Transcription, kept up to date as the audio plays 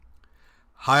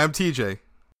Hi, I'm TJ.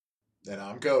 And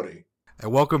I'm Cody.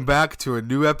 And welcome back to a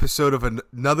new episode of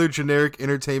another generic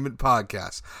entertainment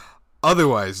podcast,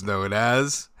 otherwise known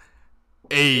as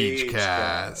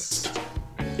AgeCast.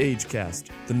 AgeCast,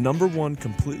 the #1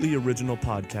 completely original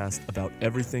podcast about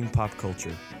everything pop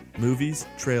culture. Movies,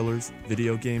 trailers,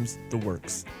 video games, the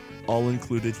works. All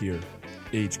included here.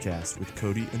 AgeCast with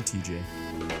Cody and TJ.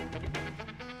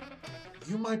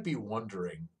 You might be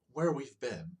wondering where we've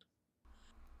been.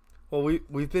 Well,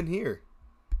 we've been here.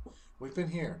 We've been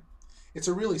here. It's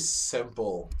a really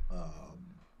simple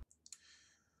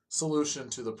solution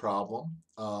to the problem.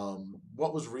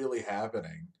 What was really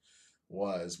happening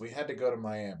was we had to go to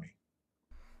Miami.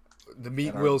 To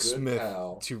meet Will Smith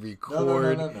to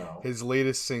record his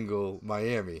latest single,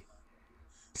 Miami.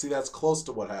 See, that's close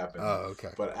to what happened. Oh,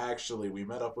 okay. But actually, we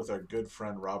met up with our good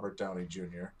friend Robert Downey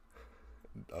Jr.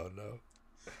 Oh, no.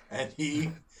 And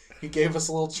he gave us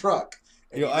a little truck.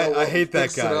 And I hate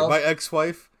that guy. My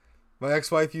ex-wife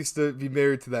used to be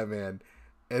married to that man.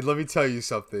 And let me tell you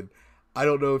something. I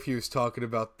don't know if he was talking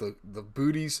about the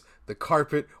booties, the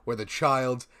carpet, or the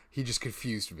child. He just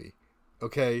confused me.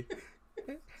 Okay?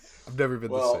 I've never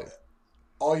been the same.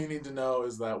 All you need to know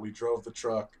is that we drove the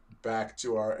truck back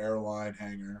to our airline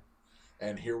hangar.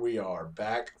 And here we are,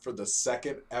 back for the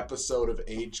second episode of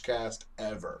AgeCast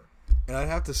ever. And I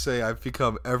have to say, I've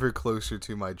become ever closer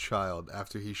to my child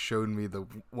after he showed me the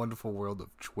wonderful world of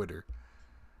Twitter.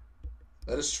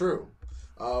 That is true.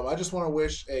 I just want to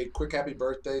wish a quick happy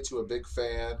birthday to a big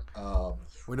fan.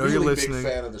 We know you're listening.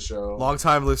 Big fan of the show.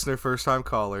 Long-time listener, first-time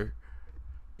caller.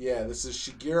 Yeah, this is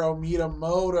Shigeru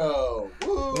Minamoto.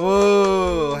 Woo!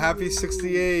 Whoa! Happy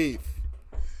 68th.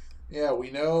 Yeah, we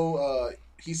know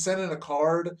he sent in a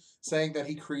card saying that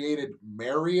he created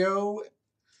Mario.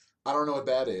 I don't know what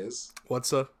that is.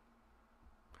 What's up?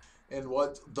 And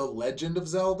what? The Legend of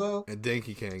Zelda? And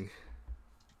Donkey King.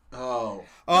 Oh.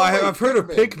 I've heard of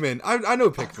Pikmin. I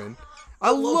know Pikmin. I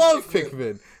love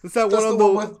Pikmin. It's that one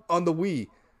on the Wii.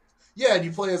 Yeah, and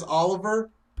you play as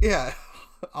Oliver? Yeah.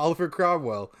 Oliver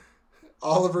Cromwell.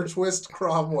 Oliver Twist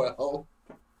Cromwell.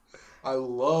 I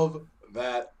love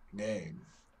that name.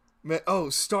 Man,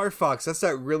 Star Fox. That's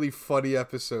that really funny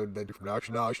episode that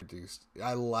National introduced.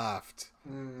 I laughed.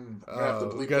 Have to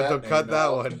bleep that cut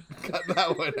that one. Cut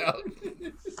that one out.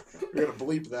 We're going to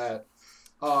bleep that.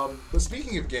 But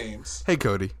speaking of games. Hey,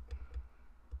 Cody.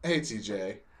 Hey,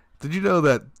 TJ. Did you know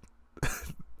that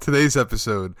today's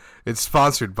episode is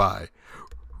sponsored by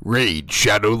Raid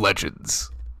Shadow Legends?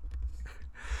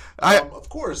 Of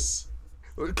course.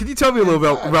 Can you tell me a little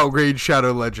about Raid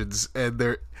Shadow Legends and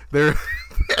their their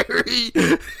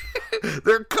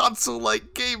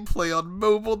console-like gameplay on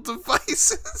mobile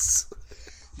devices?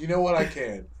 You know what? I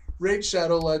can. Raid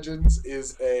Shadow Legends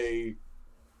is a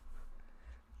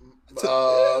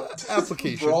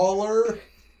application brawler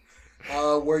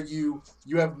where you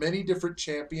have many different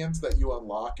champions that you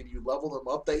unlock and you level them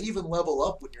up. They even level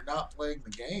up when you're not playing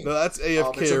the game. No, that's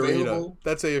AFK Arena.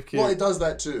 That's AFK. Well, it does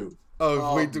that too.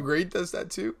 Oh, wait, the Raid does that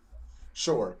too?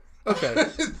 Sure. Okay.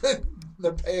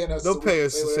 They're paying us. They'll pay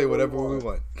us to say whatever we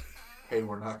want. Hey,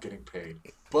 we're not getting paid.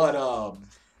 But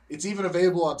it's even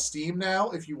available on Steam now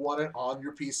if you want it on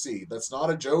your PC. That's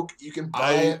not a joke. You can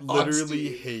buy it on Steam. I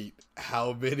literally hate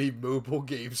how many mobile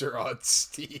games are on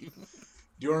Steam.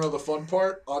 Do you want to know the fun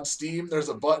part? On Steam, there's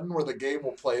a button where the game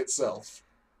will play itself.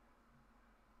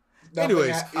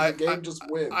 Anyways, the game just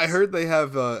wins. I heard they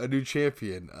have a new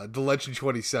champion, the Legend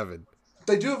 27.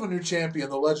 They do have a new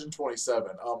champion, the Legend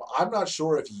 27. I'm not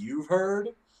sure if you've heard,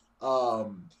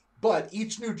 but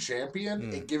each new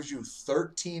champion, it gives you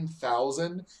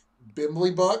 13,000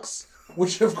 Bimbley bucks,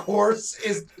 which of course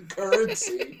is the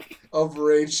currency of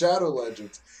Raid Shadow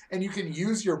Legends. And you can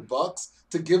use your bucks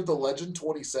to give the Legend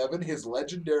 27 his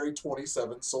legendary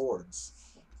 27 swords.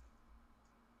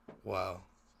 Wow.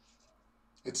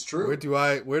 It's true.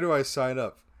 Where do I sign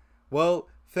up? Well,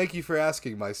 thank you for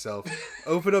asking myself.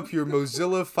 Open up your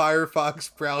Mozilla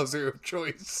Firefox browser of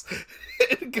choice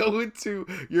and go into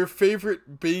your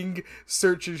favorite Bing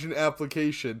search engine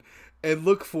application and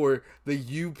look for the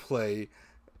Uplay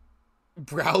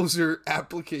browser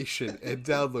application and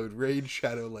download Raid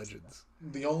Shadow Legends.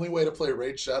 The only way to play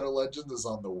Raid Shadow Legends is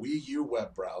on the Wii U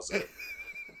web browser.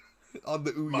 On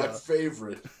the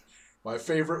Ouya. My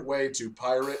favorite way to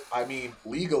pirate,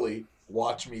 legally,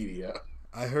 watch media.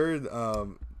 I heard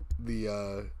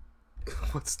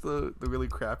what's the really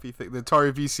crappy thing? The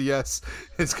Atari VCS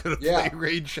is going to play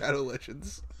Raid Shadow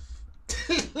Legends.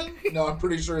 No, I'm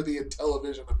pretty sure the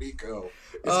Intellivision Amico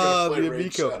is going to play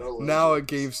Raid Shadow Legends. Now at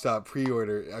GameStop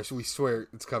pre-order. Actually, we swear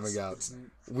it's coming out.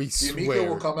 We swear. The Amico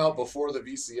will come out before the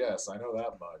VCS. I know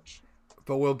that much.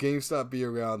 But will GameStop be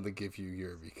around to give you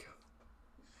your Amico?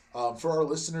 For our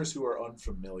listeners who are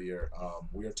unfamiliar,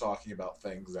 we are talking about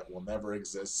things that will never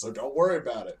exist, so don't worry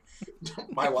about it.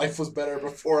 My life was better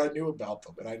before I knew about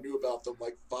them, and I knew about them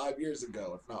like 5 years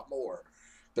ago, if not more.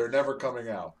 They're never coming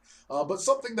out. But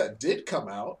something that did come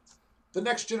out, the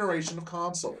next generation of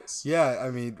consoles. Yeah,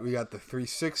 I mean, we got the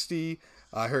 360.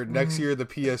 I heard next year the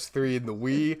PS3 and the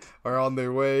Wii are on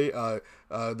their way.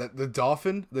 The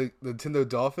Dolphin, the Nintendo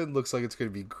Dolphin, looks like it's going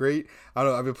to be great. I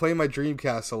don't know. I've been playing my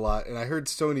Dreamcast a lot, and I heard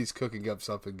Sony's cooking up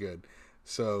something good.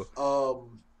 So,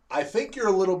 I think you're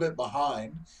a little bit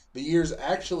behind. The year's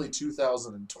actually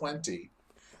 2020.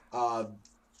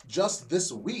 Just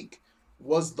this week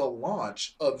was the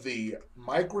launch of the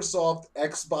Microsoft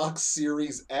Xbox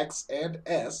Series X and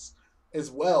S, as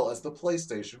well as the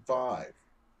PlayStation 5.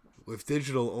 with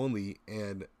digital only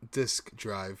and disk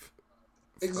drive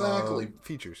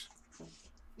features.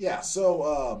 Yeah,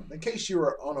 so in case you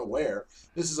are unaware,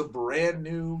 this is a brand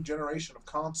new generation of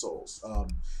consoles.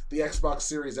 The Xbox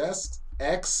Series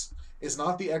X is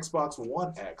not the Xbox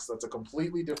One X. That's a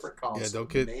completely different console.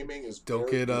 Yeah, naming is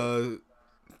don't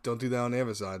do that on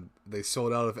Amazon. They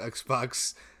sold out of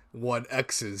Xbox One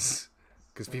X's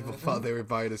because people thought they were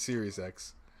buying a Series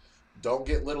X. Don't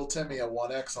get little Timmy a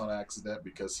 1X on accident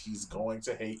because he's going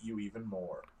to hate you even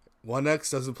more.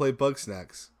 1X doesn't play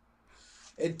Bugsnax.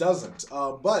 It doesn't.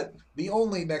 But the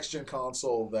only next-gen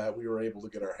console that we were able to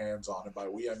get our hands on, and by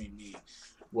we I mean me,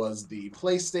 was the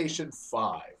PlayStation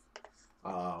 5.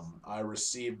 I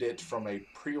received it from a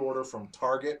pre-order from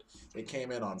Target. It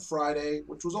came in on Friday,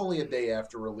 which was only a day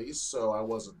after release, so I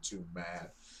wasn't too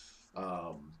mad.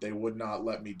 They would not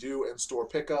let me do in-store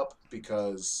pickup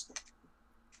because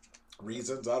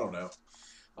reasons, I don't know.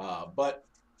 But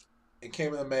it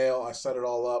came in the mail. I set it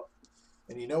all up.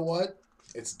 And you know what?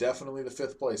 It's definitely the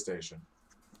fifth PlayStation.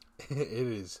 It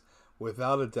is,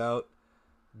 without a doubt,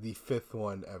 the fifth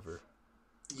one ever.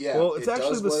 Yeah, well, it's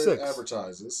actually does the what sixth. It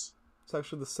advertises. It's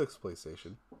actually the sixth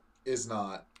PlayStation. Is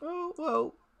not. Oh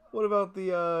well. What about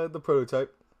the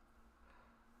prototype?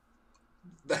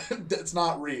 That's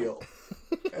not real.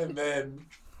 And then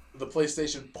the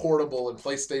PlayStation Portable and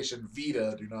PlayStation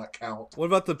Vita do not count. What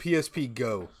about the PSP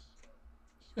Go?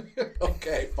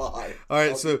 Okay, fine. All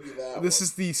right, I'll so give you that this one.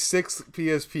 is the sixth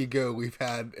PSP Go we've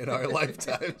had in our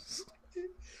lifetimes.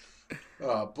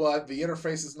 But the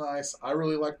interface is nice. I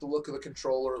really like the look of the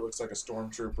controller. It looks like a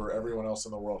stormtrooper. Everyone else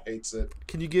in the world hates it.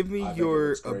 Can you give me I think it your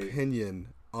looks great.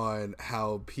 opinion on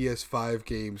how PS5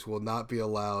 games will not be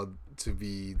allowed to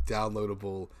be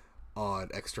downloadable on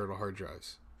external hard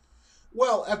drives?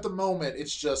 Well, at the moment,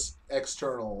 it's just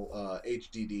external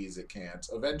HDDs it can't.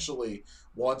 Eventually,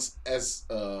 once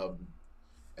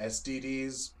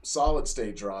SDDs, solid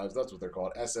state drives, that's what they're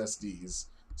called, SSDs,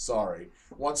 sorry.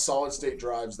 Once solid state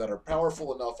drives that are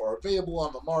powerful enough are available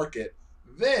on the market,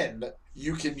 then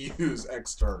you can use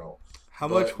external. How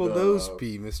much will those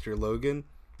be, Mr. Logan?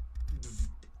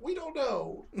 We don't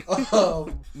know.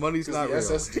 Money's not the real.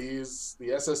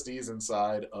 SSDs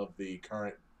inside of the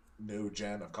current new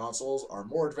gen of consoles are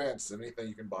more advanced than anything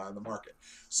you can buy on the market.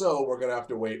 So we're going to have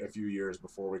to wait a few years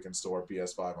before we can store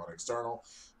PS5 on external.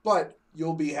 But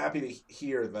you'll be happy to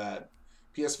hear that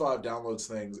PS5 downloads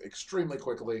things extremely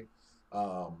quickly.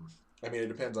 I mean, it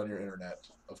depends on your internet,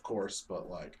 of course, but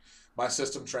like my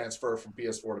system transfer from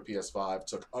PS4 to PS5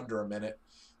 took under a minute,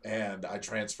 and I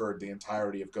transferred the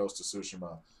entirety of Ghost of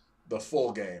Tsushima, the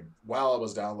full game, while I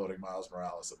was downloading Miles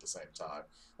Morales at the same time.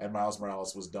 And Miles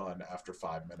Morales was done after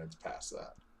 5 minutes past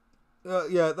that.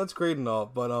 Yeah, that's great and all,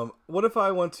 but what if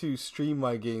I want to stream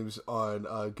my games on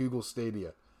Google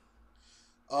Stadia?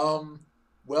 Well,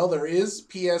 there is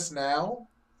PS Now.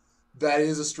 That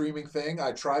is a streaming thing.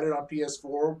 I tried it on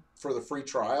PS4 for the free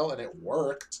trial, and it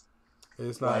worked.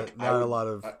 It's not a lot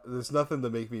of. There's nothing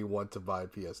to make me want to buy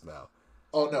PS Now.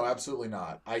 Oh no, absolutely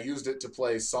not. I used it to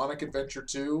play Sonic Adventure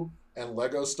 2 and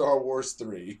Lego Star Wars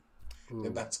 3. Ooh.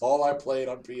 And that's all I played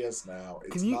on PS Now.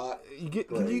 It's Can you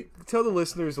tell the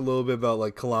listeners a little bit about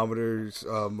like Kilometers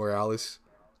Morales?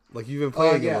 Like you've been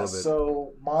playing a little bit.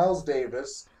 So Miles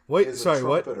Davis is a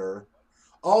trumpeter.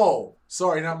 What? Oh,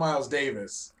 sorry, not Miles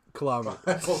Davis. Kilometers.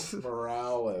 Miles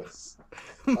Morales.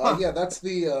 Yeah, that's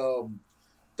the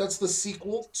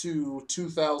sequel to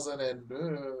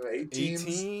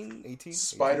 2018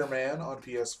 Spider-Man on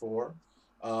PS4.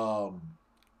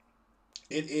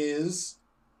 It is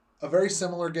a very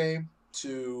similar game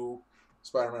to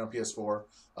Spider-Man on PS4.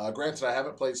 Granted, I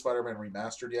haven't played Spider-Man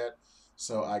Remastered yet,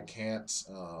 so I can't,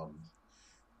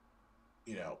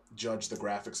 judge the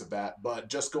graphics of that. But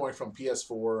just going from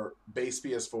PS4, base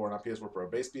PS4, not PS4 Pro,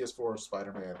 base PS4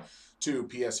 Spider-Man to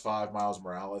PS5 Miles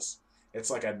Morales, It's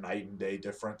like a night and day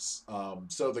difference.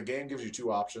 So the game gives you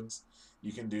two options.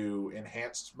 You can do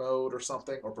enhanced mode or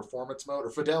something, or performance mode, or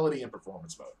fidelity and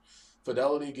performance mode.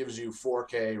 Fidelity gives you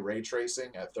 4K ray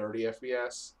tracing at 30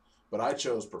 FPS, but I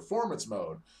chose performance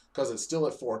mode because it's still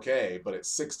at 4K, but it's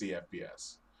 60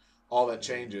 FPS. All that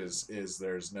changes is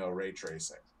there's no ray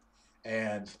tracing.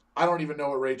 And I don't even know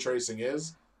what ray tracing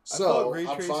is, so ray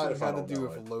I'm tracing fine if I had don't to do know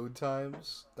with it. load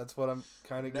times. That's what I'm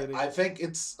kind of getting. I think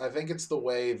it's the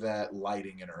way that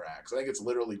lighting interacts. I think it's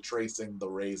literally tracing the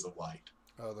rays of light.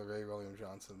 Oh, the Ray William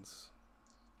Johnsons.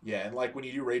 Yeah, and like when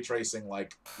you do ray tracing,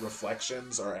 like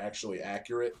reflections are actually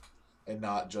accurate and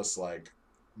not just like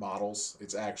models.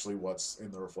 It's actually what's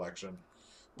in the reflection.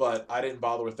 But I didn't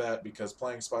bother with that because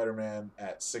playing Spider-Man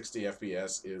at 60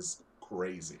 FPS is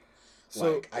crazy.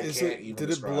 So, Like, I can't even did it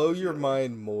describe blow the your feeling.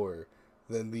 mind more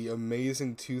than the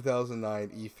amazing 2009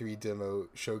 E3 demo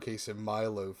showcasing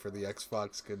Milo for the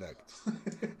Xbox Connect?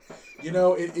 You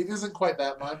know, it isn't quite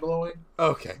that mind-blowing,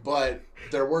 Okay. but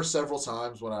there were several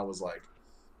times when I was like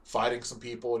fighting some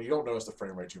people, and you don't notice the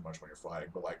frame rate too much when you're fighting,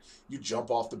 but like you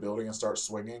jump off the building and start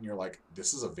swinging, you're like,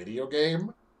 this is a video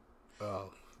game?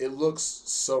 Oh. It looks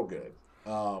so good.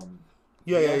 Yeah.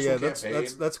 The actual That's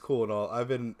campaign- that's cool and all. I've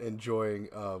been enjoying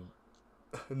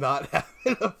not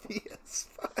having a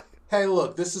PS5. Hey,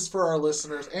 look, this is for our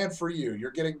listeners and for you.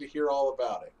 You're getting to hear all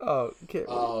about it. Oh, okay.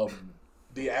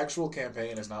 The actual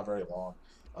campaign is not very long.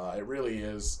 It really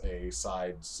is a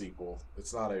side sequel.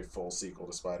 It's not a full sequel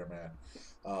to Spider-Man.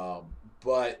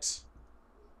 But,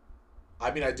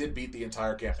 I mean, I did beat the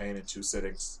entire campaign in 2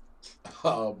 sittings.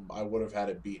 I would have had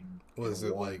it beaten Was in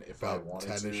it one like if I about wanted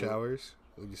 10-ish to. hours?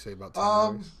 Would you say about 10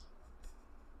 hours?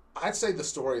 I'd say the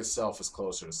story itself is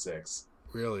closer to 6.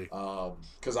 Really?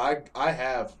 Because I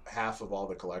have half of all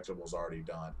the collectibles already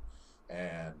done,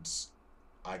 and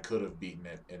I could have beaten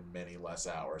it in many less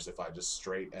hours if I just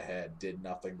straight ahead did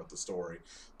nothing but the story.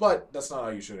 But that's not how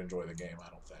you should enjoy the game, I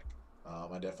don't think.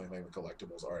 I definitely think the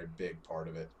collectibles are a big part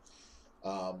of it.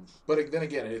 But then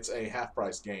again, it's a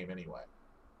half-price game anyway.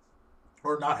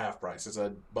 Or not half-price, it's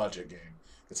a budget game.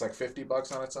 It's like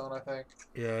 $50 on its own, I think.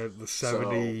 Yeah, the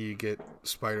 70 you get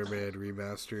Spider-Man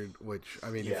remastered, which I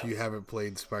mean, if Yeah. you haven't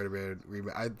played Spider-Man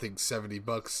I think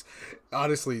 $70.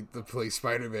 Honestly, to play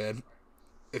Spider-Man,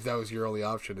 if that was your only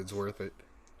option, it's worth it.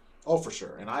 Oh, for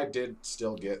sure. And I did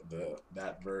still get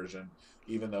that version,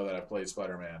 even though that I played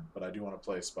Spider-Man. But I do want to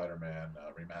play Spider-Man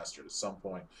remastered at some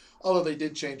point. Although they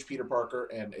did change Peter Parker,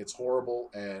 and it's horrible.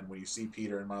 And when you see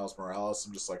Peter and Miles Morales,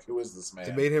 I'm just like, who is this man?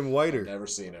 They made him I've whiter. never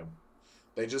seen him.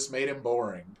 They just made him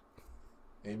boring.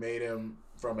 They made him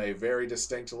from a very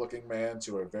distinct looking man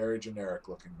to a very generic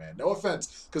looking man. No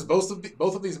offense, because both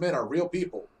of these men are real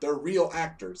people. They're real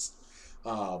actors.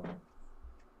 By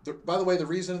the way, the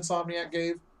reason Insomniac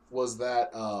gave was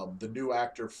that the new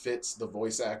actor fits the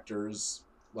voice actor's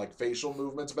like facial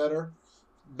movements better.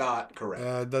 Not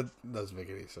correct. That doesn't make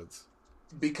any sense.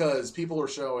 Because people were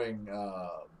showing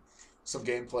some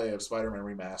gameplay of Spider-Man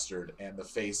Remastered, and the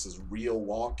face is real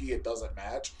wonky. It doesn't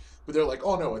match. But they're like,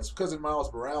 oh no, it's because in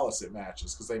Miles Morales it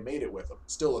matches, because they made it with him.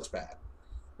 It still looks bad.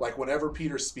 Like, whenever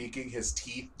Peter's speaking, his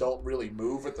teeth don't really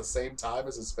move at the same time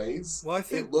as his face. Well, I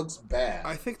think it looks bad.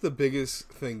 I think the biggest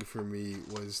thing for me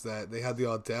was that they had the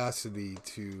audacity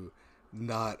to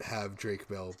not have Drake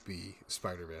Bell be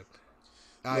Spider-Man.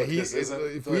 Look, this isn't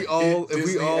if the we all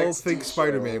Disney think XD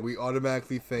Spider-Man, show. we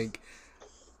automatically think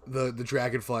the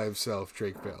Dragonfly himself,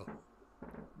 Drake Bell.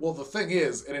 Well, the thing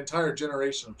is, an entire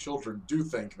generation of children do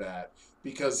think that,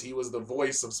 because he was the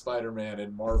voice of Spider-Man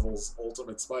in Marvel's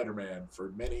Ultimate Spider-Man for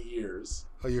many years.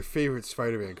 Oh, your favorite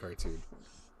Spider-Man cartoon?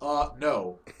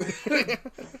 No.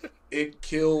 It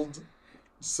killed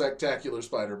Spectacular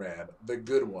Spider-Man, the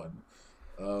good one,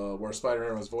 where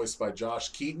Spider-Man was voiced by Josh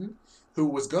Keaton, who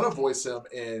was going to voice him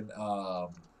in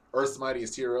Earth's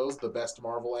Mightiest Heroes, the best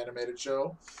Marvel animated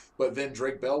show. But then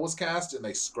Drake Bell was cast, and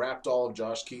they scrapped all of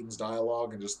Josh Keaton's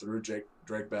dialogue and just threw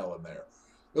Drake Bell in there.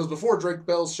 It was before Drake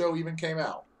Bell's show even came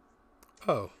out.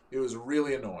 Oh. It was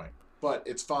really annoying. But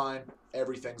it's fine.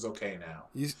 Everything's okay now.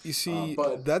 You see,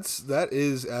 but that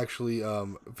is actually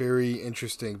very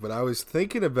interesting. But I was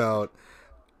thinking about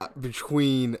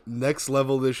between Next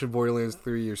Level Edition Borderlands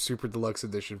 3 or Super Deluxe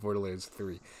Edition Borderlands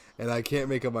 3. And I can't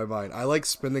make up my mind. I like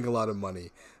spending a lot of money.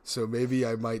 So maybe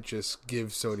I might just give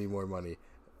Sony more money.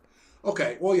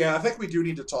 Okay, well, yeah, I think we do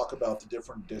need to talk about the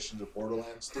different editions of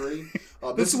Borderlands 3.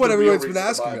 This is what the real everyone's been reason to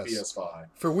asking buy a us PS5.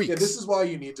 for weeks. Yeah, this is why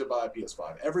you need to buy a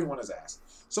PS5. Everyone has asked.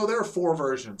 So there are 4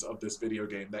 versions of this video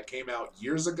game that came out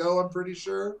years ago, I'm pretty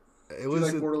sure. It was.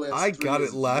 like Borderlands I 3 got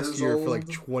is it last years year for like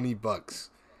old? $20.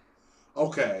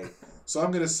 Okay, so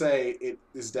I'm gonna say it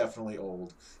is definitely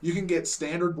old. You can get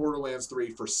standard Borderlands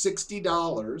 3 for $60.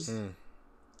 Mm.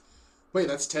 Wait,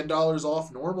 that's $10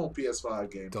 off normal PS5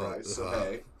 game Don't. price. So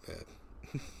hey, Man.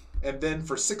 and then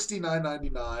for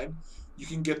 $69.99, you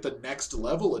can get the Next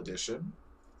Level edition.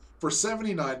 For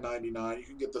 $79.99, you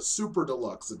can get the Super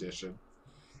Deluxe edition.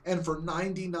 And for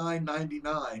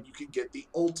 $99.99, you can get the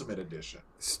Ultimate edition.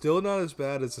 Still not as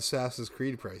bad as Assassin's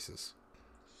Creed prices.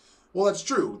 Well, that's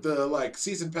true. The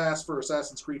season pass for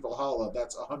Assassin's Creed Valhalla,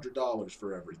 that's $100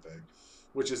 for everything,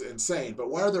 which is insane. But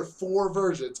why are there 4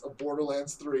 versions of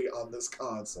Borderlands 3 on this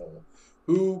console?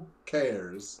 Who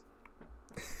cares?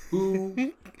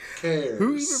 Who cares?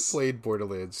 Who even played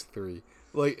Borderlands 3?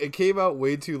 Like, it came out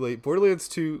way too late. Borderlands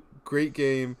 2, great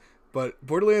game, but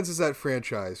Borderlands is that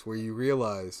franchise where you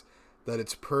realize that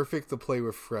it's perfect to play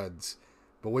with friends.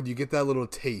 But when you get that little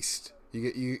taste,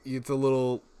 you get the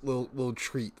little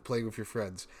treat playing with your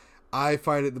friends. I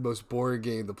find it the most boring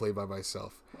game to play by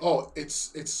myself. Oh,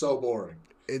 it's so boring.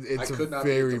 It's a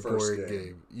very boring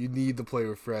game. You need to play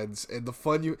with friends, and the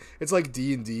fun it's like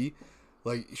D&D.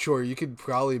 Like, sure, you could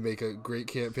probably make a great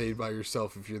campaign by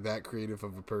yourself if you're that creative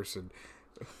of a person.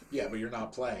 Yeah, but you're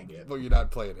not playing it. But you're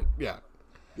not playing it. Yeah.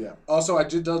 Yeah. Also, I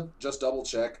did just double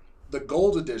check. The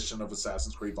gold edition of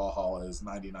Assassin's Creed Valhalla is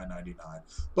 $99.99,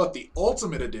 but the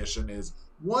Ultimate edition is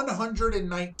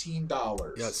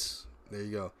 $119. Yes. There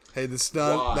you go. Hey, that's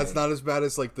not as bad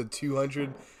as like the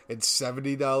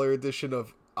 $270 edition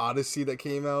of Odyssey that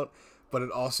came out, but it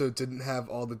also didn't have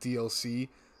all the DLC,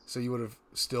 so you would have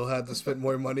still had to spend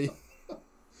more money.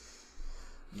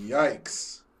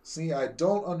 Yikes. See, I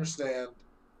don't understand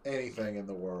anything in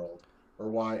the world or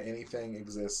why anything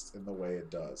exists in the way it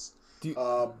does.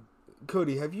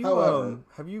 Cody, have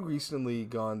you recently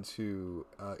gone to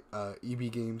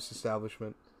EB Games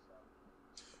establishment?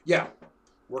 Yeah.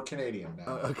 We're Canadian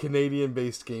now. A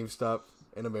Canadian-based GameStop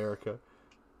in America.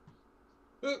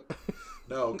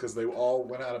 No, because they all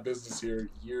went out of business here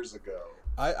years ago.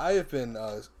 I have been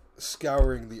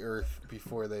scouring the earth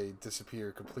before they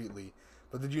disappear completely.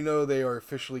 But did you know they are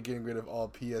officially getting rid of all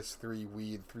PS3,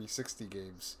 Wii, and 360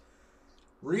 games?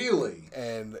 Really?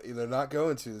 And they're not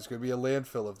going to. There's going to be a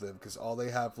landfill of them because all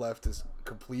they have left is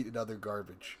complete and other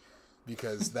garbage.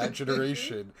 Because that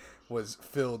generation was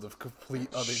filled with complete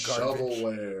other garbage.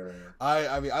 Shovelware.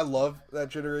 I mean, I love that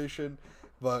generation,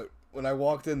 but when I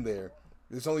walked in there,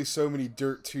 there's only so many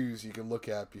Dirt 2s you can look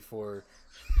at before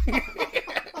you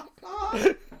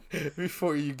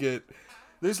get...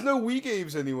 There's no Wii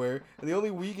games anywhere, and the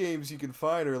only Wii games you can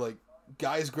find are like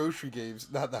Guy's Grocery games.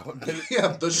 Not that one. Yeah,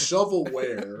 the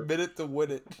shovelware. Minute to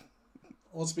Win It.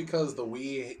 Well, it's because the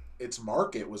Wii, its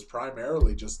market was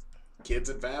primarily just kids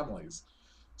and families.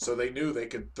 So they knew they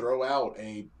could throw out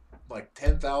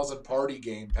 10,000 party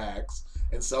game packs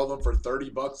and sell them for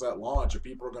 $30 at launch. And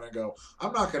people are going to go,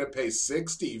 I'm not going to pay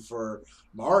 $60 for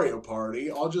Mario Party.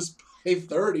 I'll just pay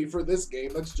 $30 for this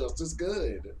game that's just as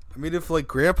good. I mean, if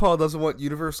Grandpa doesn't want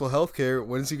universal healthcare,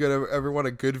 when is he going to ever want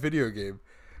a good video game?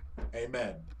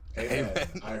 Amen. I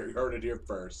heard it here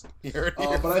first. You heard it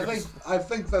here but first. I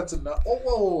think that's enough. Oh,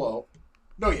 whoa.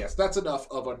 No, yes, that's enough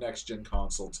of a next-gen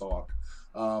console talk.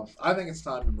 I think it's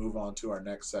time to move on to our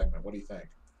next segment. What do you think?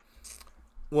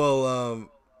 Well,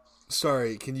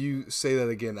 sorry, can you say that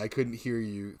again? I couldn't hear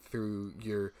you through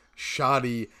your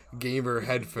shoddy gamer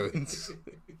headphones.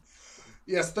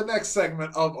 Yes, the next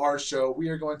segment of our show, we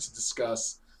are going to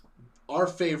discuss our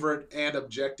favorite and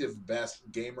objective best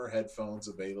gamer headphones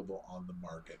available on the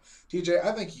market. TJ,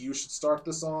 I think you should start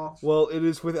this off. Well, it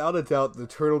is without a doubt the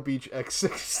Turtle Beach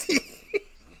X60.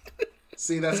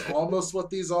 See, that's almost what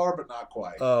these are, but not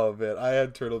quite. Oh, man. I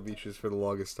had Turtle Beaches for the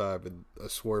longest time, and I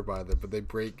swore by them, but they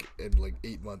break in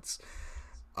 8 months.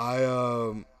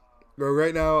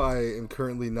 Right now, I am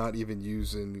currently not even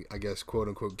using, I guess,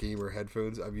 quote-unquote gamer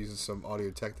headphones. I'm using some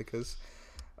Audio-Technicas.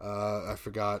 I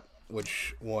forgot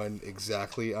which one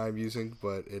exactly I'm using,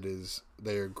 but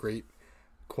they are great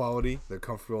quality. They're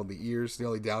comfortable in the ears. The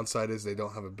only downside is they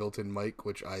don't have a built-in mic,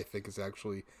 which I think is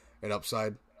actually an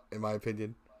upside, in my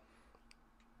opinion.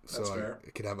 That's fair.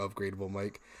 It can have upgradable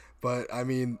mic. But, I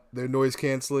mean, they're noise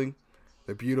canceling.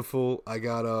 They're beautiful. I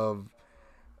got,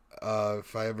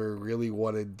 if I ever really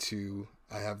wanted to,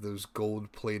 I have those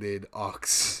gold-plated aux.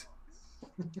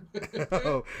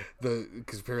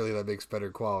 Because apparently that makes better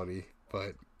quality.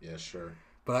 But yeah, sure.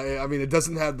 But, I mean, it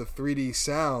doesn't have the 3D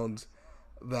sound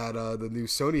that the new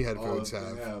Sony headphones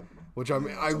have. Yeah. Which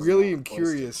I really am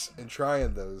curious in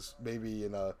trying those, maybe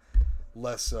in a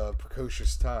less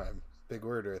precocious time. Big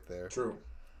word right there. True.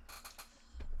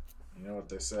 You know what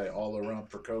they say, all around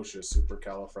precocious,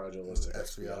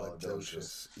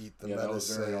 supercalifragilisticexpialidocious. Eat the That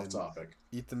was very off medicine. topic.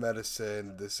 Eat the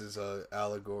medicine. This is a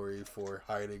allegory for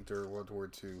hiding during World War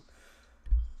II.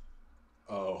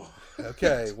 Oh.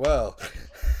 Okay, well.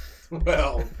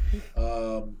 Well,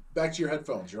 back to your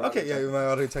headphones. Okay, yeah, my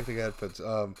Audio-Technica headphones.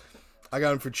 I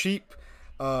got them for cheap.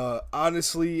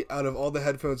 Honestly, out of all the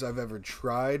headphones I've ever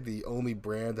tried, the only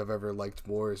brand I've ever liked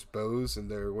more is Bose, and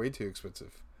they're way too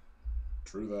expensive.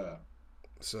 True that.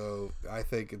 So I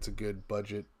think it's a good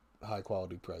budget, high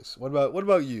quality price. What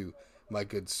about you, my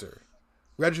good sir?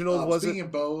 Reginald was Speaking it?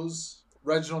 of Bose,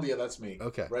 Reginald, yeah, that's me.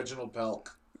 Okay. Reginald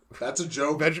Pelk. That's a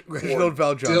joke. Reginald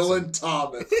Val Johnson. Dylan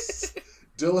Thomas.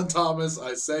 Dylan Thomas,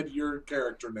 I said your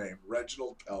character name,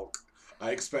 Reginald Pelk.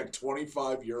 I expect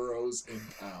 25 euros in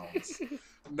pounds.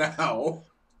 Now,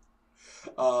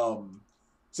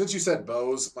 since you said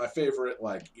Bose, my favorite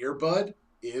earbud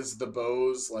is the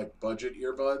Bose budget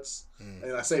earbuds.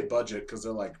 And I say budget because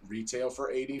they're retail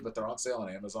for 80, but they're on sale on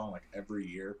Amazon every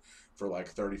year for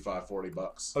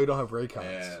 $35-$40. Oh, you don't have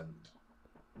Raycons. And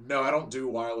no, I don't do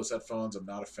wireless headphones. I'm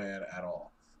not a fan at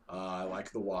all. I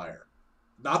like the wire.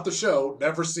 Not the show.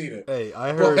 Never seen it. Hey,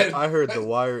 I heard The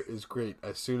Wire is great.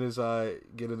 As soon as I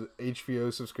get an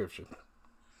HBO subscription.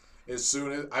 As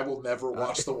soon as I will never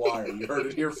watch The Wire. You heard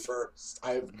it here first.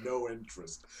 I have no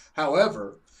interest.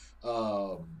 However,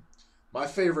 my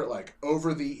favorite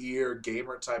over the ear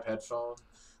gamer type headphone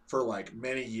for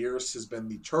many years has been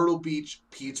the Turtle Beach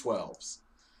P12s.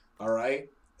 All right,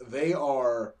 they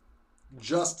are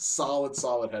just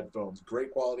solid headphones. Great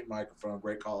quality microphone.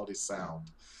 Great quality sound.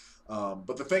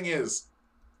 But the thing is,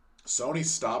 Sony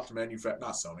stopped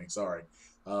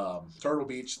Turtle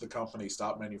Beach, the company,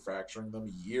 stopped manufacturing them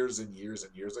years and years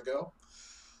and years ago.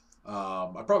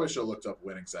 I probably should have looked up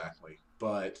when exactly,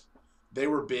 but they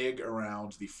were big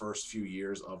around the first few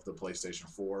years of the PlayStation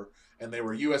 4, and they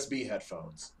were USB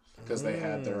headphones because they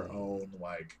had their own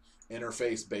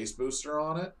interface bass booster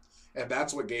on it, and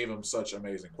that's what gave them such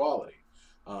amazing quality.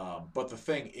 But the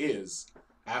thing is,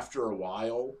 after a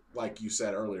while, like you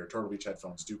said earlier, Turtle Beach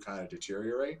headphones do kind of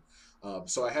deteriorate.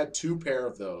 So I had 2 pair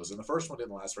of those, and the first one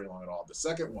didn't last very long at all. The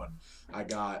second one I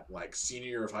got senior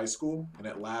year of high school, and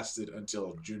it lasted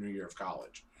until junior year of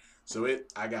college. So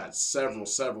I got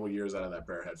several years out of that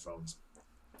pair of headphones.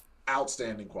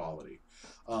 Outstanding quality.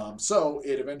 So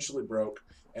it eventually broke,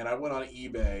 and I went on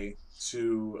eBay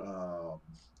to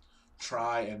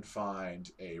try and find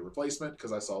a replacement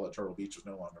because I saw that Turtle Beach was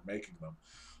no longer making them.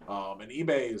 And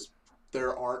eBay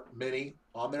there aren't many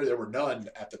on there. There were none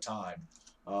at the time.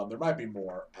 There might be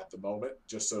more at the moment,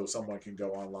 just so someone can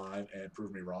go online and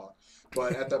prove me wrong.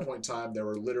 But at that point in time, there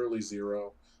were literally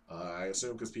 0. I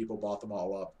assume because people bought them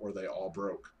all up or they all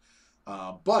broke.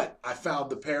 But I found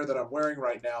the pair that I'm wearing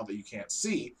right now that you can't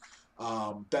see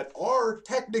that are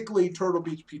technically Turtle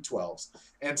Beach P12s.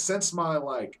 And since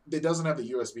my it doesn't have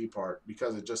the USB part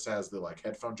because it just has the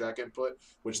headphone jack input,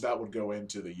 which that would go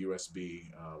into the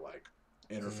USB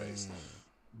interface.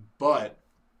 But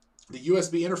the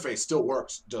USB interface still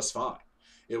works just fine.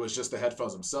 It was just the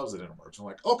headphones themselves that didn't work. So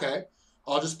I'm okay,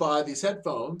 I'll just buy these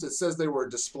headphones. It says they were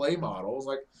display models.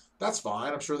 That's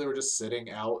fine. I'm sure they were just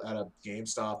sitting out at a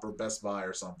GameStop or Best Buy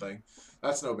or something.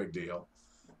 That's no big deal.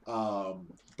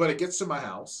 But it gets to my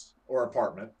house or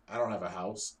apartment. I don't have a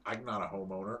house. I'm not a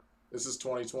homeowner. This is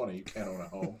 2020. You can't own a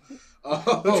home.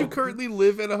 Don't you currently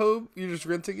live in a home? You're just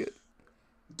renting it?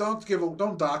 Don't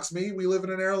dox me. We live in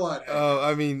an airline hangar. Oh,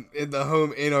 I mean, in the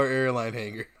home in our airline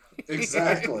hangar.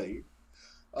 Exactly.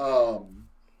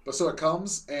 But so it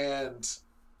comes, and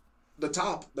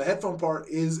the headphone part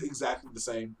is exactly the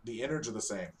same. The innards are the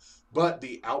same. But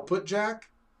the output jack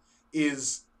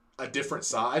is a different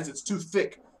size. It's too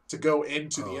thick to go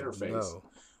into the interface. No.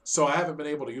 So I haven't been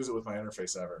able to use it with my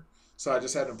interface ever. So I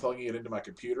just had been plugging it into my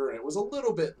computer, and it was a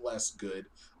little bit less good.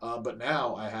 But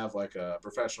now I have a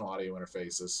professional audio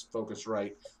interface, this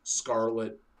Focusrite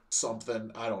Scarlett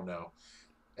something, I don't know.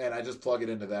 And I just plug it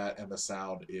into that, and the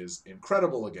sound is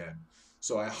incredible again.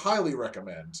 So I highly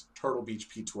recommend Turtle Beach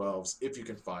P12s if you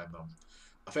can find them.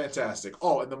 Fantastic.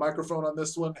 Oh, and the microphone on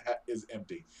this one is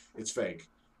empty. It's fake.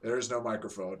 There is no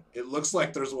microphone. It looks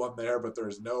like there's one there, but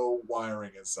there's no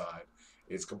wiring inside.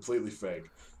 It's completely fake.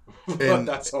 But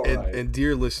that's all right. And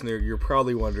dear listener, you're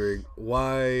probably wondering,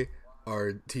 why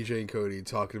are TJ and Cody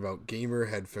talking about gamer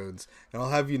headphones? And I'll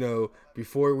have you know,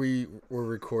 before we were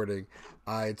recording,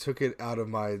 I took it out of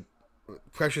my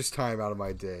precious time out of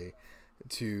my day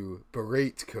to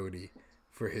berate Cody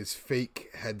for his fake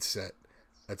headset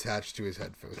attached to his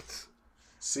headphones.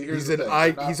 See, here's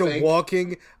he's a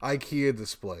walking IKEA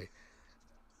display.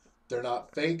 They're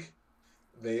not fake.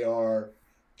 They are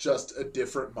just a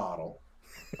different model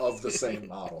of the same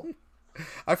model.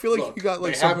 I feel like Look, you got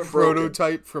like they some haven't broken.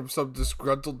 prototype from some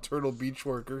disgruntled Turtle Beach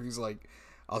worker who's like,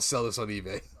 I'll sell this on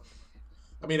eBay.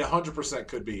 I mean, 100%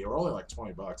 could be. We're only like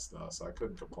 $20 though, so I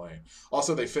couldn't complain.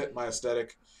 Also, they fit my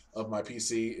aesthetic of my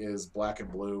PC is black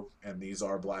and blue, and these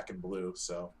are black and blue,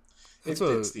 so it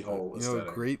fits the whole aesthetic.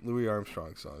 A great Louis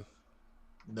Armstrong song.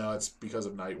 No, it's because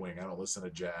of Nightwing. I don't listen to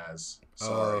jazz.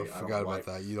 Sorry, I forgot about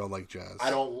that. You don't like jazz.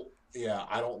 I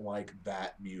don't like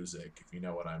that music, if you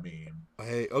know what I mean.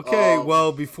 Hey, okay,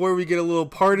 well, before we get a little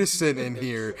partisan in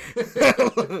here,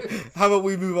 how about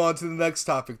we move on to the next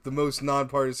topic, the most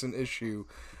nonpartisan issue.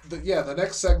 The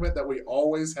next segment that we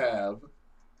always have,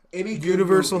 any good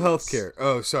Universal movies. healthcare.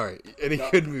 Oh, sorry. Any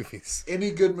good movies.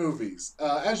 Any good movies.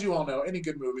 As you all know, Any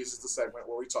Good Movies is the segment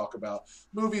where we talk about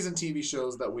movies and TV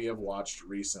shows that we have watched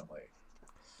recently.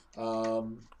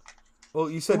 Well,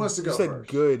 you said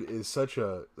good is such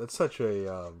a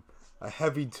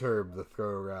heavy term to throw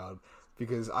around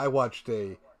because I watched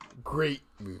a great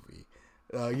movie.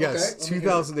 Yes,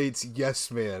 2008's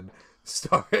Yes Man,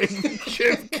 starring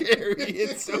Jim Carrey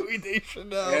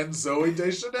and Zooey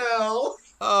Deschanel.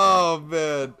 Oh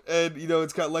man, and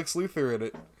it's got Lex Luthor in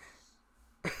it.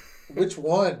 Which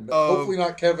one? Hopefully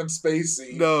not Kevin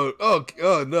Spacey. No. Oh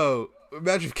no.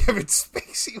 Imagine if Kevin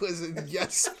Spacey was in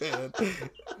Yes Man.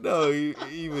 No,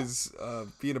 he was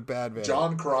being a bad man.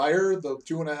 John Cryer, the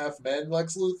 2.5 Men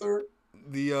Lex Luthor.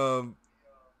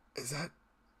 Is that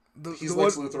he's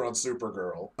Lex Luthor on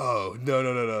Supergirl? Oh no.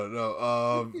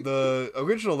 The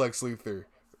original Lex Luthor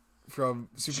from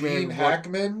Superman. Gene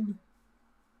Hackman.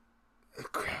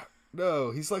 Crap.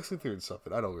 No, he's Lex Luthor in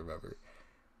something. I don't remember.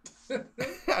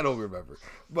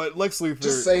 But Lex Luthor.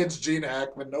 Just say it's Gene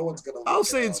Hackman. No one's gonna. I'll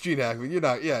say it's Gene Hackman. You're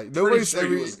not. Yeah, nobody's sure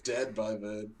he was dead by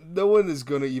then. No one is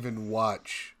gonna even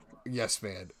watch Yes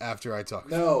Man after I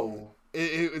talk. No.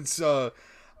 It's.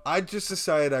 I just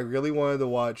decided I really wanted to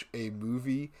watch a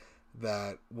movie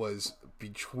that was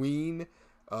between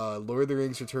Lord of the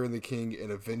Rings: Return of the King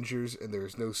and Avengers, and there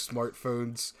was no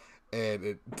smartphones. And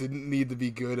it didn't need to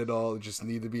be good at all. It just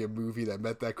needed to be a movie that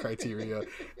met that criteria.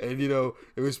 And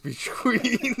it was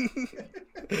between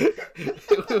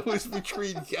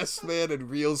Yes Man and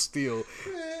Real Steel.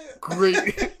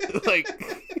 Great,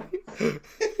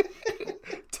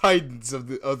 titans of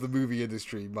the movie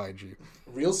industry, mind you.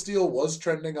 Real Steel was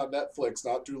trending on Netflix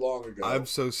not too long ago. I'm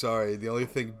so sorry. The only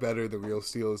thing better than Real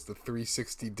Steel is the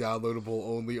 360 downloadable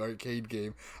only arcade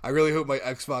game. I really hope my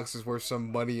Xbox is worth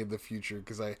some money in the future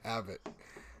because I have it.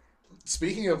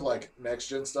 Speaking of next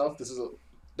gen stuff, this is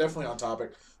definitely on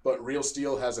topic, but Real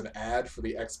Steel has an ad for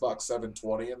the Xbox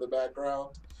 720 in the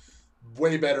background.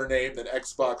 Way better name than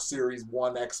Xbox Series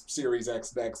 1 X Series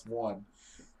X Next One.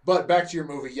 But back to your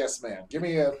movie, Yes Man. Give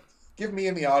me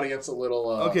in the audience a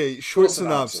little. Short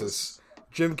synopsis.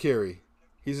 Jim Carrey.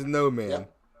 He's a no man.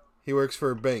 Yep. He works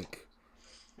for a bank.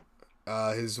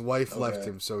 His wife left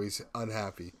him, so he's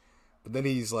unhappy. But then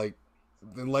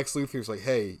then Lex Luthor's like,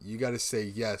 "Hey, you got to say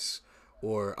yes,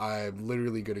 or I'm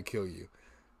literally gonna kill you."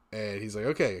 And he's like,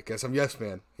 "Okay, I guess I'm Yes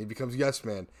Man." He becomes Yes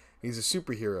Man. He's a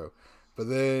superhero. But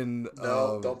then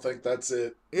don't think that's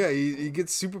it. Yeah, he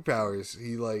gets superpowers.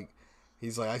 He's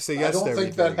like, I say yes to everything. I don't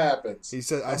think that happens. He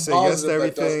said, I say yes to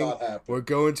everything. We're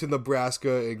going to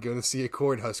Nebraska and going to see a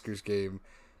Cornhuskers game.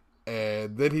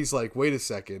 And then he's like, wait a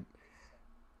second.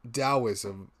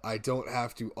 Taoism, I don't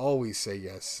have to always say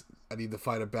yes. I need to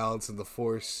find a balance in the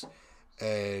Force.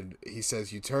 And he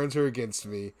says, you turned her against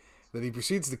me. Then he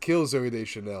proceeds to kill Zooey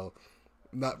Deschanel.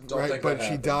 But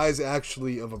she dies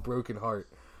actually of a broken heart.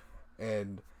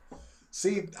 And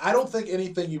see, I don't think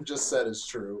anything you've just said is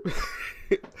true.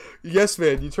 Yes,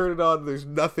 man. You turn it on. There's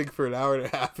nothing for an hour and a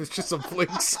half. It's just a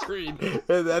blank screen,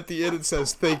 and at the end it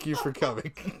says, "Thank you for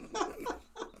coming."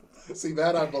 See,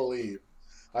 that I believe.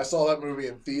 I saw that movie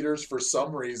in theaters for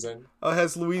some reason. Oh, it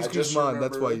has Luis Guzman.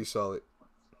 That's why you saw it.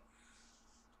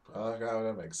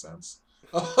 That makes sense.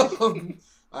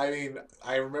 I mean,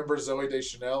 I remember Zooey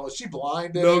Deschanel. Is she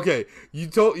blind? Okay,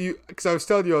 because I was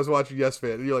telling you I was watching Yes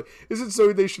Man, and you're like, "Isn't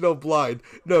Zooey Deschanel blind?"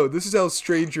 No, this is how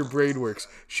strange your brain works.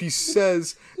 She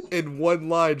says in one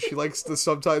line she likes to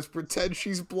sometimes pretend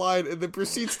she's blind, and then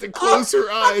proceeds to close her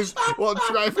eyes while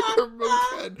driving her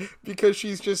moped because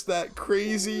she's just that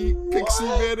crazy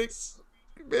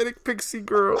manic pixie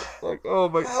girl. Like, oh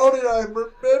my! How did I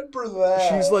remember that?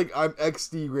 She's like, I'm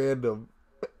XD random.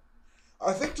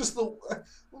 I think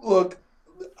look,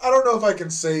 I don't know if I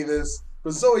can say this,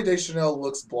 but Zooey Deschanel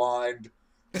looks blind.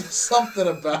 There's something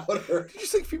about her. You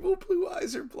just think people with blue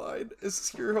eyes are blind? Is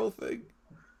this your whole thing?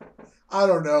 I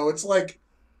don't know. It's like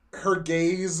her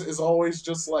gaze is always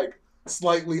just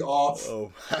slightly off.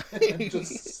 Oh,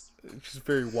 Just, she's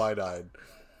very wide-eyed.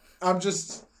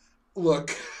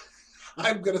 Look,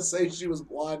 I'm gonna say she was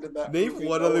blind in that movie. Name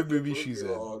one other movie she's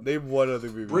in. Name one other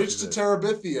movie. Bridge to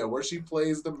Terabithia, where she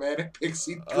plays the manic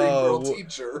pixie dream girl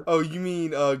teacher. Oh, you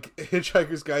mean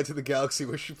Hitchhiker's Guide to the Galaxy,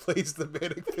 where she plays the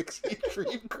manic pixie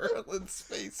dream girl in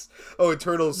space? Oh,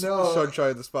 Eternal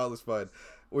Sunshine of the Spotless Mind,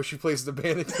 where she plays the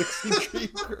manic pixie dream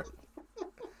girl.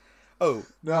 Oh,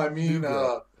 no, I mean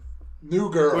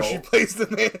New Girl. Where she plays the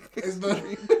manic pixie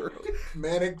dream girl.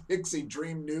 Manic pixie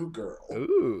dream New Girl.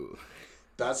 Ooh.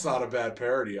 That's not a bad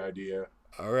parody idea.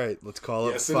 All right, let's call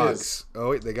up Yes, Fox. Oh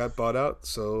wait, they got bought out.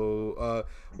 So,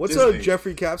 what's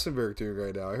Jeffrey Katzenberg doing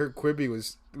right now? I heard Quibi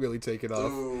was really taking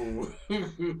off. Ooh.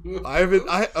 I haven't.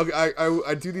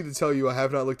 I do need to tell you, I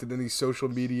have not looked at any social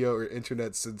media or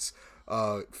internet since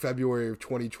February of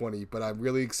 2020. But I'm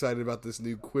really excited about this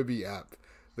new Quibi app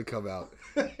to come out.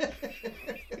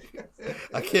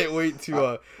 I can't wait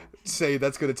to say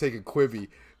that's going to take a Quibi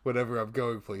whenever I'm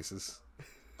going places.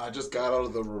 I just got out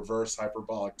of the reverse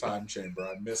hyperbolic time chamber.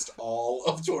 I missed all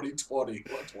of 2020.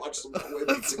 Let's watch some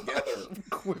Quibi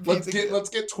together. Let's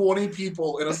get 20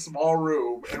 people in a small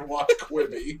room and watch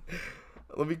Quibi.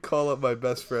 Let me call up my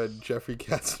best friend Jeffrey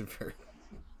Katzenberg.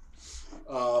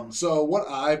 So what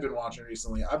I've been watching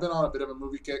recently, I've been on a bit of a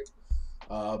movie kick.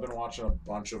 I've been watching a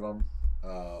bunch of them.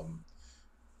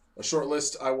 A short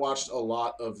list. I watched a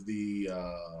lot of the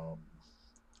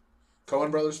Coen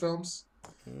Brothers films.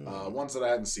 Ones that I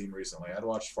hadn't seen recently. I'd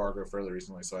watched Fargo fairly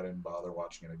recently, so I didn't bother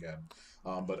watching it again.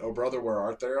 But Oh Brother, Where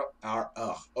Art Thou?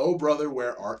 Oh Brother,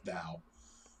 Where Art Thou?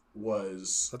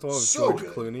 Was that's the one with so George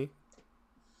good. Clooney.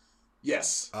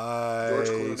 Yes,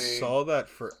 I saw that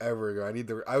forever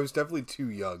ago. I was definitely too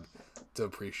young to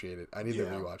appreciate it. I need to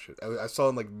rewatch it. I saw it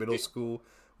in like middle school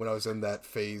when I was in that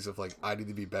phase of like I need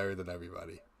to be better than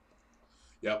everybody.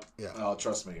 Yep. Yeah.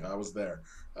 Trust me, I was there.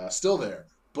 Still there.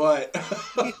 But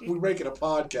we're making a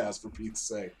podcast for Pete's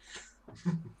sake.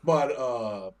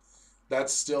 But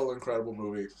that's still an incredible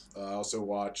movie. I also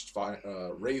watched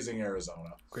Raising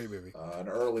Arizona. Great movie. An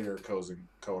earlier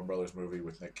Coen Brothers movie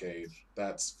with Nick Cage.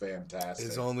 That's fantastic.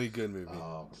 His only good movie.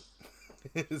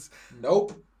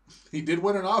 Nope. He did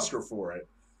win an Oscar for it,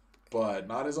 but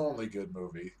not his only good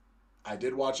movie. I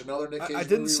did watch another Nick Cage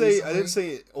movie recently. I didn't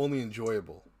say only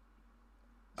enjoyable.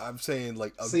 I'm saying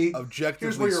like objectively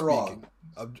here's where you're speaking.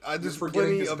 Wrong. There's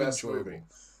forgetting his plenty of best enjoyable. movie.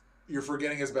 You're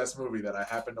forgetting his best movie that I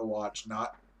happened to watch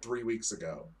not 3 weeks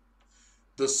ago.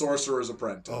 The Sorcerer's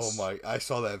Apprentice. Oh my! I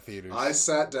saw that in theaters. I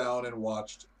sat down and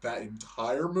watched that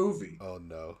entire movie. Oh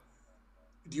no!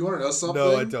 Do you want to know something?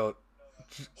 No, I don't.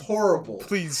 Horrible.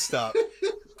 Please stop.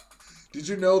 Did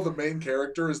you know the main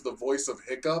character is the voice of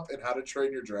Hiccup in How to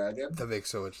Train Your Dragon? That makes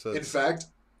so much sense. In fact,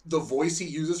 the voice he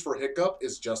uses for Hiccup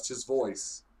is just his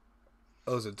voice.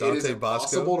 Oh, is it Dante It is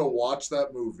impossible to watch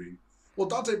that movie. Well,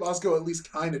 Dante Bosco at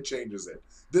least kind of changes it.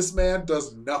 This man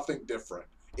does nothing different.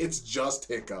 It's just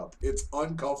Hiccup. It's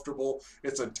uncomfortable.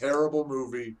 It's a terrible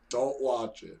movie. Don't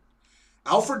watch it.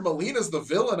 Alfred Molina's the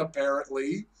villain,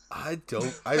 apparently. I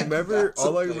remember,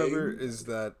 all I remember is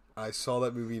that I saw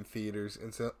that movie in theaters,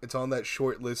 and so it's on that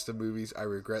short list of movies I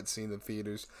regret seeing in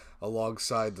theaters,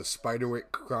 alongside the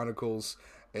Spiderwick Chronicles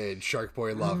and Shark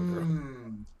Boy and Lava Girl.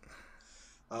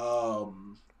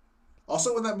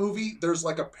 Also in that movie, there's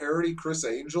like a parody Chris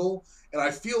Angel, and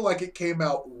I feel like it came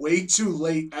out way too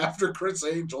late after Chris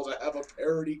Angel to have a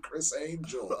parody Chris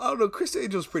Angel. I don't know, Chris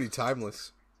Angel's pretty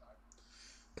timeless.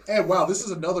 And wow, this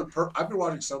is another I've been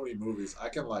watching so many movies. I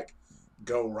can like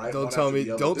go right. Don't tell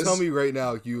me right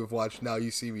now you have watched Now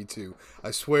You See Me 2.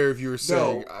 I swear if you were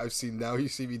saying I've seen Now You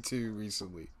See Me 2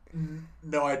 recently.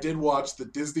 No, I did watch the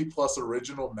Disney Plus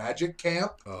original Magic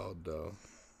Camp. Oh no.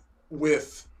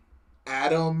 With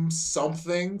Adam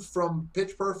something from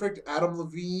Pitch Perfect, Adam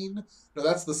Levine. No,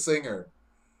 that's the singer.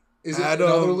 Is it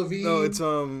another Levine? No, it's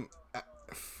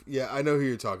yeah, I know who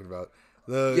you're talking about.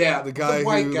 The guy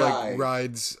who like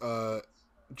rides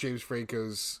James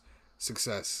Franco's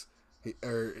success.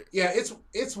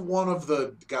 It's one of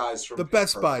the guys from the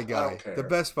Best Buy guy. The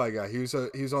Best Buy guy. He was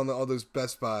on all those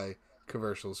Best Buy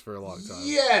commercials for a long time.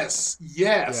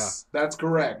 Yes, that's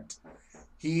correct.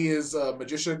 He is a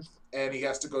magician, and he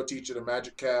has to go teach at a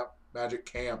magic camp. I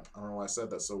don't know why I said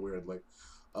that so weirdly.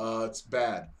 It's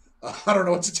bad. I don't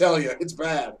know what to tell you. It's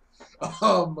bad.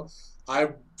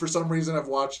 For some reason, I've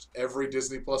watched every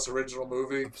Disney Plus original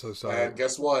movie. I'm so sorry. And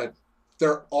guess what?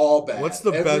 They're all bad. What's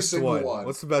the best one?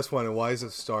 What's the best one, and why is it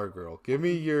Stargirl? Give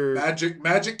me your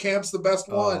Magic Camp's the best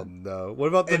one. Oh no! What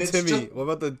about the Timmy? What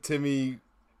about the Timmy?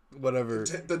 Whatever.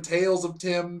 The Tales of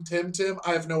Tim.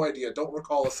 I have no idea. Don't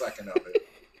recall a second of it.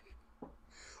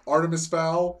 Artemis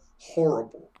Fowl,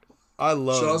 horrible. I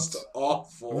loved. Just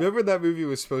awful. Remember that movie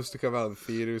was supposed to come out in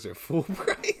theaters at full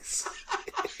price?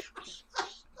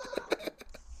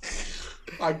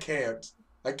 I can't.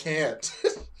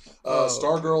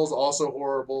 Stargirl's also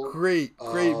horrible. Great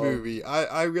movie.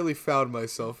 I really found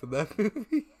myself in that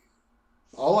movie.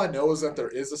 All I know is that there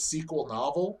is a sequel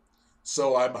novel,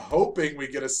 so I'm hoping we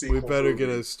get a sequel. We better movie. get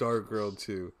a Stargirl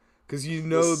too, because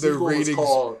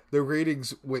their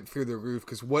ratings went through the roof.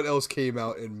 Because what else came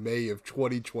out in May of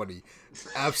 2020?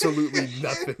 Absolutely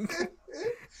nothing.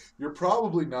 You're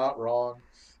probably not wrong.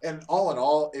 And all in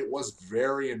all, it was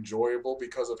very enjoyable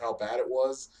because of how bad it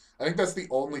was. I think that's the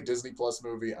only Disney Plus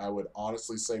movie I would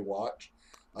honestly say watch.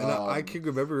 And I can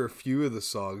remember a few of the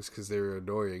songs because they were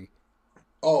annoying.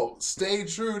 Oh, stay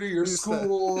true to your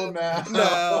school now.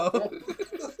 No.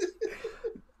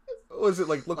 Was it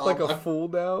like look like a fool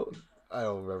now? I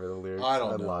don't remember the lyrics. I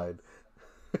don't know. Lied.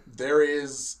 There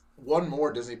is one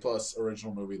more Disney Plus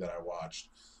original movie that I watched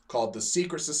called The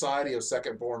Secret Society of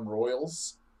Second Born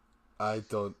Royals. I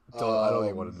don't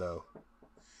even want to know.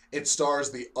 It stars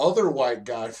the other white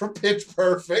guy from Pitch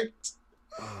Perfect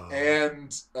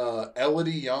and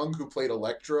Elodie Young, who played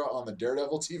Elektra on the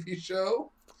Daredevil TV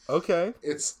show. Okay.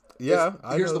 Here's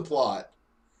the plot.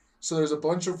 So there's a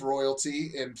bunch of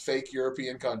royalty in fake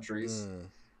European countries.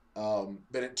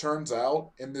 But it turns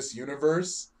out in this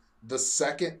universe, the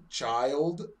second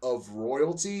child of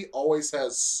royalty always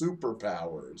has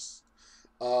superpowers.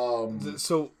 I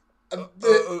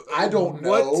don't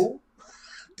know.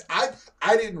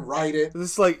 I didn't write it.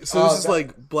 This is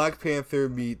like Black Panther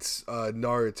meets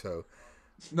Naruto.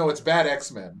 No, it's Bad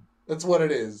X-Men. That's what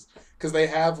it is. Because they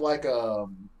have like the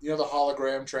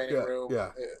hologram training room.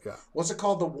 Yeah. What's it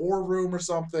called? The War Room or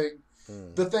something?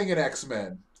 The thing in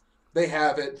X-Men. They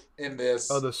have it in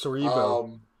this. Oh, the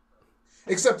Cerebro.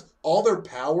 Except all their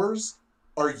powers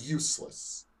are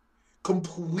useless.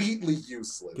 Completely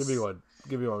useless. Give me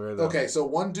one right now. Okay, so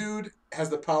one dude has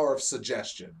the power of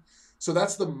suggestion. So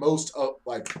that's the most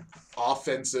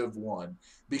offensive one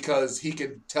because he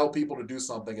can tell people to do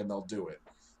something and they'll do it.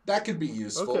 That could be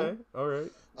useful. Okay, all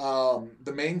right.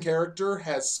 The main character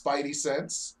has spidey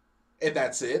sense, and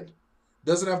that's it.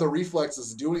 Doesn't have the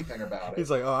reflexes to do anything about it.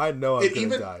 He's like, oh, I know I'm going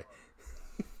to die.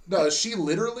 No, she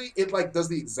literally, does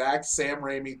the exact Sam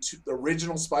Raimi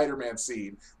original Spider-Man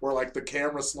scene where like the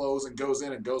camera slows and goes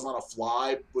in and goes on a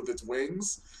fly with its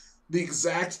wings. The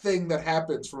exact thing that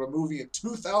happens from a movie in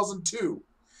 2002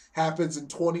 happens in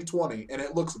 2020, and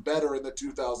it looks better in the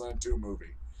 2002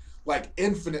 movie. Like,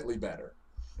 infinitely better.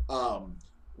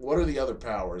 What are the other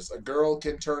powers? A girl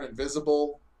can turn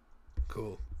invisible.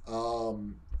 Cool.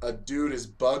 A dude is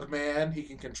Bugman. He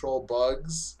can control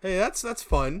bugs. Hey, that's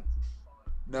fun.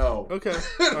 No. Okay.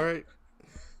 All right.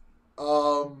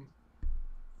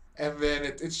 And then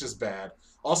it's just bad.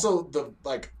 Also, the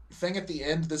thing at the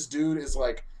end, this dude is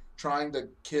trying to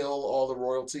kill all the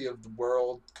royalty of the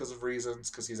world because of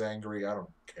reasons, because he's angry. I don't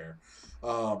care.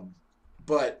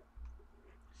 But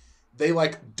they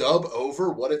dub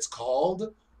over what it's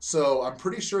called. So I'm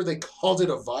pretty sure they called it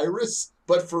a virus,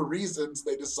 but for reasons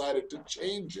they decided to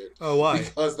change it. Oh, why?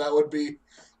 Because that would be...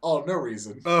 Oh, no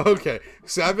reason. Oh, okay.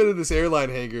 So I've been in this airline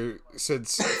hangar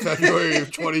since February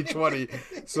of 2020,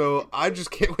 so I just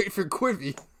can't wait for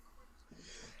Quibi.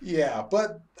 Yeah,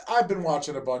 but I've been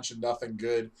watching a bunch of nothing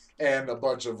good and a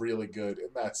bunch of really good, and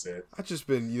that's it. I've just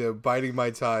been, biding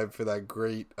my time for that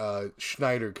great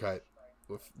Schneider cut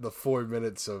with the 4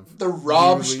 minutes of... The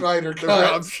Rob Schneider cut. The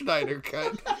Rob Schneider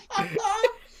cut.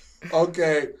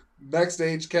 Okay. Next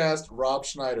AgeCast, Rob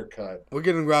Schneider cut. We're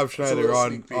getting Rob Schneider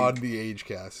on the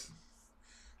AgeCast.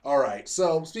 All right.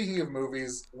 So, speaking of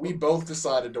movies, we both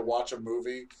decided to watch a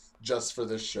movie just for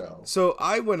this show. So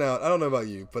I went out. I don't know about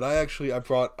you, but I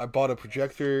bought a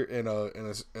projector and a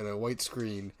white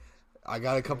screen. I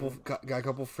got a couple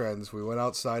friends. We went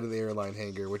outside of the airline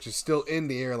hangar, which is still in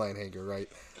the airline hangar, right?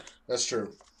 That's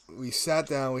true. We sat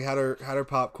down. We had our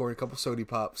popcorn, a couple soda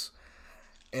pops.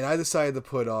 And I decided to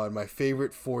put on my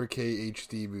favorite 4K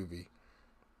HD movie,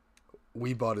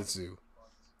 We Bought a Zoo.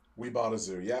 We Bought a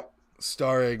Zoo, yep.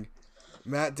 Starring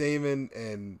Matt Damon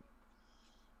and...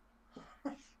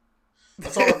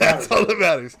 That's all that matters. That's all that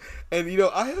matters. And,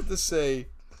 I have to say,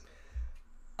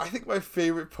 I think my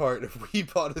favorite part of We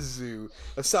Bought a Zoo,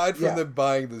 aside from them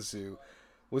buying the zoo,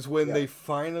 was when they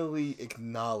finally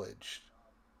acknowledged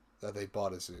that they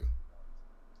bought a zoo.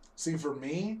 See, for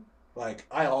me...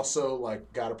 I also,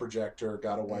 got a projector,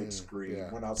 got a white screen,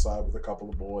 went outside with a couple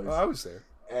of boys. Oh, I was there.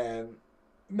 And,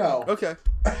 no. Okay.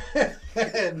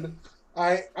 And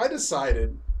I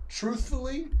decided,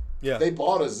 truthfully, they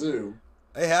bought a zoo.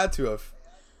 They had to have.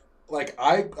 like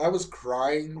I was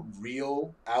crying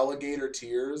real alligator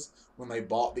tears when they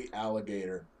bought the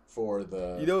alligator for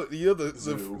the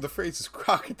zoo. The phrase is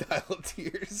crocodile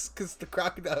tears because the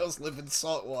crocodiles live in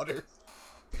salt water.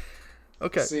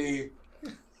 Okay. See,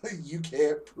 you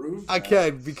can't prove that. I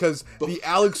can because the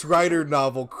Alex Rider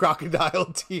novel Crocodile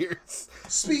Tears.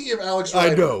 Speaking of Alex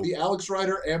Rider, I know. the Alex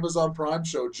Rider Amazon Prime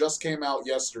show just came out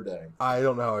yesterday. I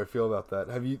don't know how I feel about that.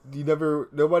 Have you never,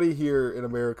 nobody here in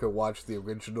America watched the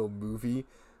original movie?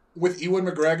 With Ewan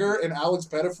McGregor and Alex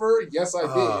Pettyfer? Yes,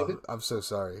 I did. I'm so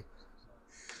sorry.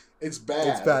 It's bad.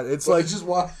 It's bad. It's But like just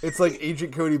why. It's like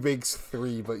Agent Cody Banks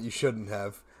 3, but you shouldn't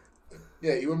have.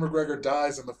 Yeah, Ewan McGregor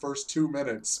dies in the first 2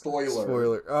 minutes.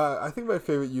 Spoiler. I think my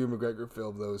favorite Ewan McGregor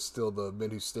film, though, is still The Men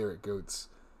Who Stare at Goats.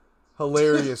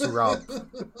 Hilarious romp.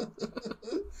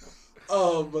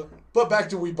 But back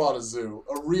to We Bought a Zoo.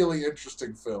 A really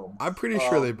interesting film. I'm pretty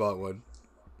sure they bought one.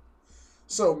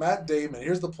 So, Matt Damon,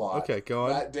 here's the plot. Okay, go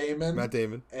on. Matt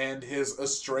Damon. And his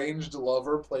estranged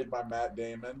lover, played by Matt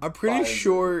Damon. I'm pretty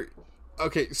sure...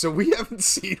 Okay, so we haven't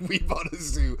seen We Bought a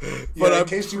Zoo, but in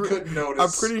case you couldn't notice, I'm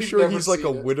pretty sure he's like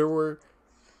a widower,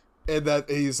 and that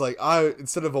he's like,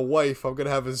 instead of a wife, I'm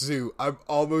gonna have a zoo. I'm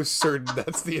almost certain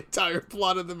that's the entire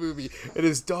plot of the movie. And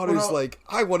his daughter's like,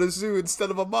 I want a zoo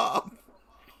instead of a mom.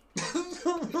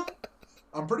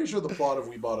 I'm pretty sure the plot of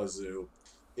We Bought a Zoo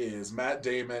is Matt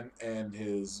Damon and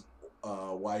his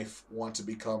wife want to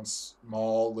become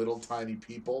small, little, tiny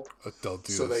people. Don't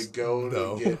do so this. They go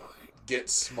to get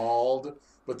smalled,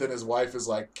 but then his wife is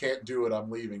like, can't do it, I'm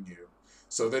leaving you.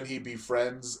 So then he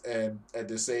befriends a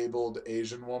disabled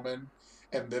Asian woman,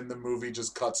 and then the movie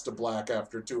just cuts to black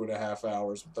after 2.5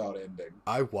 hours without ending.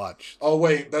 I watched. Oh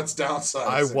wait, that's Downsizing.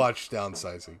 I watched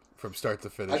Downsizing from start to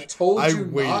finish. I told you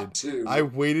not to. I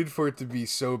waited for it to be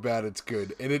so bad it's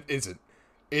good, and it isn't.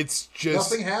 It's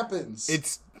just nothing happens.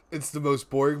 It's the most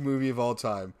boring movie of all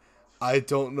time. I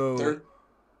don't know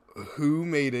who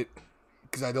made it.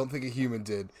 Because I don't think a human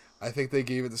did. I think they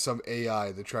gave it to some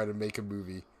AI to try to make a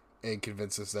movie and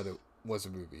convince us that it was a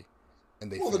movie. And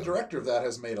they failed. The director of that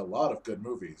has made a lot of good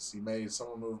movies. He made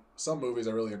some movies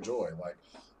I really enjoy, like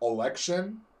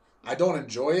Election. I don't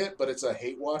enjoy it, but it's a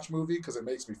hate watch movie because it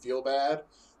makes me feel bad.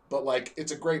 But like,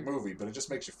 it's a great movie, but it just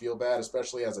makes you feel bad,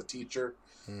 especially as a teacher,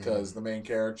 because the main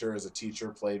character is a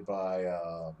teacher played by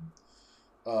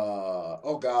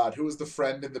oh God, who was the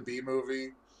friend in the B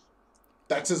movie?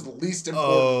 That's his least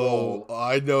important role.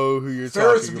 I know who you're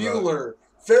talking about.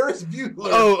 Ferris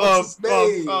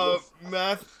Bueller.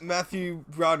 Matthew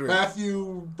Broderick.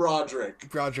 Matthew Broderick. Yeah,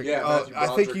 Matthew Broderick I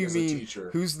think you mean teacher.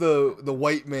 Who's the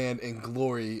white man in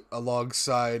Glory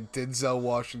alongside Denzel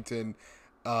Washington,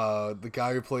 the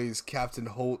guy who plays Captain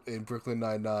Holt in Brooklyn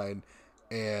Nine-Nine,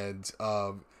 and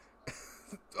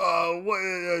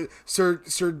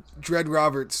Sir Dread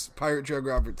Roberts, Pirate Dread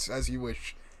Roberts, as you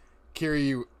wish.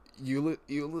 Carrie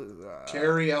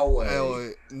Carrie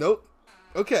Elway. Nope.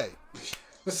 Okay.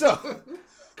 So,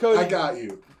 Cody, I got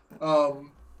you.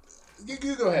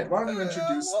 You go ahead. Why don't you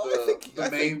introduce the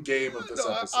main game of this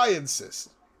episode? I insist.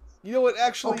 You know what?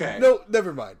 Actually, okay. No,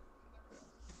 never mind.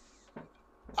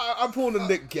 I'm pulling a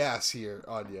Nick Gas here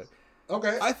on you.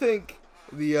 Okay. I think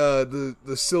the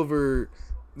silver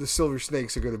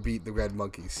snakes are going to beat the red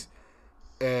monkeys,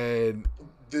 and.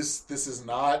 This is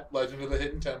not Legend of the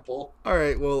Hidden Temple. All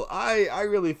right, well, I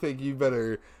really think you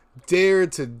better dare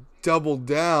to double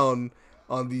down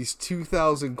on these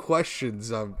 2,000 questions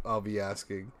I'll be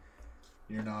asking.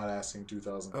 You're not asking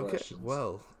 2,000 questions.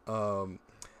 Well,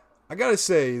 I gotta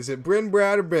say, is it Bryn,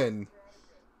 Brad, or Ben?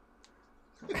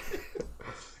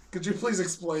 Could you please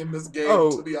explain this game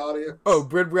to the audience? Oh,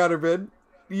 Bryn, Brad, or Ben?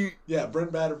 Bryn,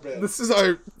 Brad, or Ben. This is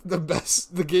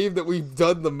the game that we've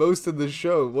done the most in this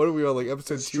show. What are we on, like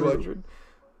episode 200?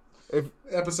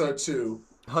 Episode 2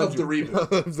 of the reboot.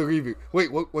 Of the reboot.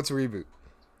 Wait, what's a reboot?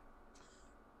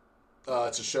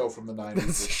 It's a show from the 90s.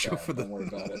 It's a show from Don't worry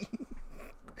about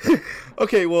it.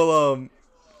 Okay, well,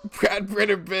 Brad,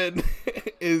 Bryn, or Ben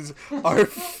is our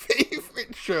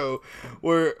favorite show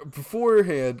where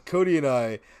beforehand, Cody and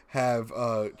I have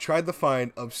tried to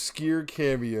find obscure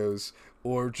cameos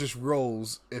or just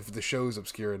roles, if the show's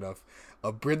obscure enough,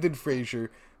 of Brendan Fraser,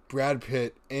 Brad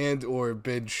Pitt, and or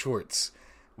Ben Schwartz.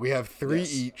 We have 3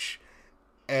 each,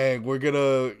 and we're going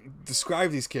to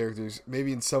describe these characters.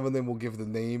 Maybe in some of them we'll give the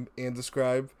name and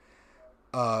describe.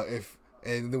 And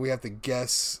then we have to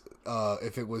guess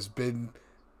if it was Ben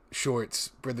Schwartz,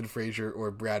 Brendan Fraser,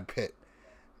 or Brad Pitt.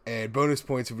 And bonus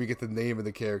points if we get the name of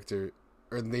the character,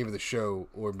 or the name of the show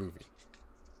or movie.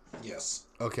 Yes.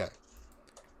 Okay.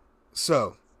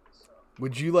 So,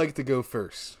 would you like to go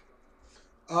first?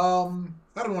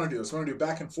 How do we want to do this? Want to do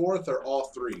back and forth or all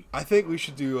three? I think we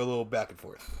should do a little back and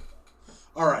forth.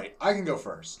 All right, I can go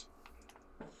first.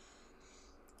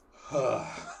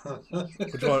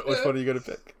 Which one are you gonna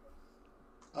pick?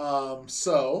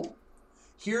 So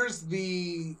here's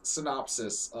the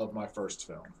synopsis of my first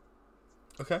film.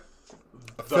 Okay.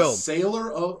 The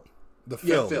Sailor of the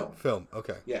film. Yeah, film. Film.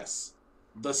 Okay. Yes.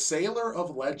 The Sailor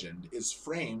of Legend is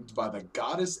framed by the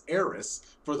goddess Eris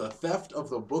for the theft of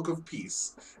the Book of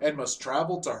Peace and must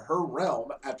travel to her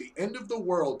realm at the end of the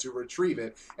world to retrieve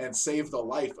it and save the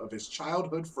life of his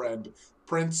childhood friend,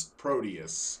 Prince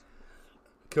Proteus.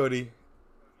 Cody,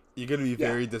 you're going to be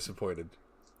very disappointed.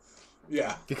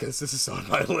 Yeah. Because this is on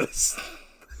my list.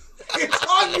 It's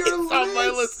on your list! It's on my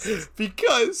list.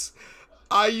 Because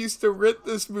I used to rent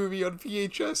this movie on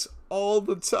VHS all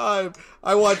the time.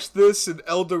 I watched this and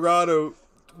El Dorado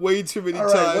way too many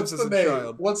times as a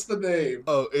child. What's the name?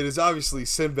 Oh, it is obviously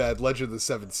Sinbad, Legend of the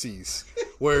Seven Seas,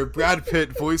 where Brad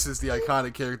Pitt voices the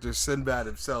iconic character Sinbad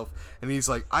himself, and he's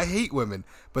like, I hate women.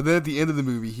 But then at the end of the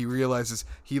movie, he realizes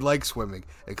he likes women,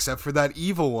 except for that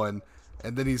evil one,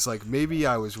 and then he's like, maybe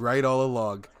I was right all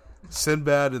along.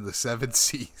 Sinbad and the Seven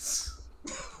Seas.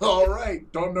 All right.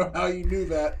 Don't know how you knew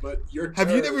that, but you're.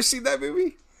 Have you never seen that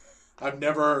movie? I've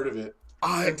never heard of it.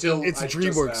 Until it's a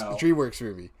DreamWorks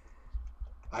movie.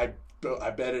 I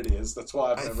bet it is. That's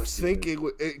why I've never seen it. I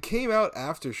think it came out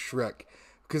after Shrek,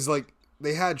 because like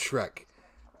they had Shrek,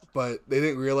 but they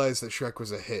didn't realize that Shrek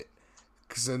was a hit,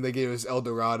 because then they gave us El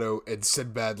Dorado and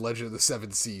Sinbad, Legend of the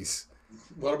Seven Seas.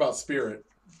 What about Spirit?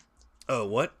 Oh,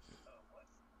 what?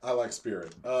 I like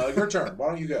Spirit. Your turn. Why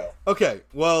don't you go? Okay.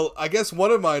 Well, I guess one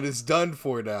of mine is done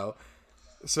for now,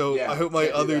 so I hope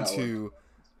my other two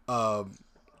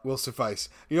will suffice.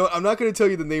 You know what? I'm not going to tell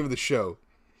you the name of the show.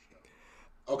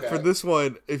 Okay. For this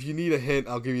one, if you need a hint,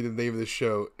 I'll give you the name of the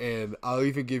show, and I'll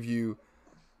even give you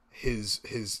his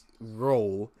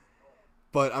role.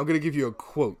 But I'm going to give you a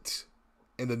quote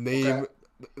and the name,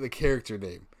 the character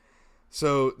name.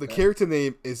 So the character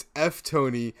name is F.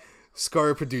 Tony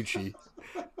Scarpaducci,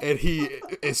 and he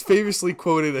is famously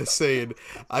quoted as saying,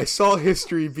 "I saw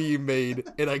history being made,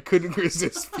 and I couldn't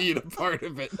resist being a part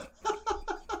of it."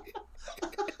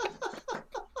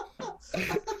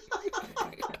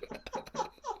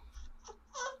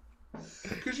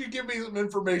 Could you give me some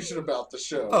information about the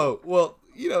show? Oh, well,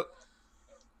 you know,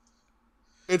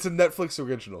 it's a Netflix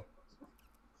original.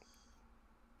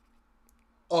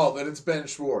 Oh, then it's Ben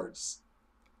Schwartz.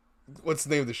 What's the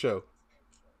name of the show?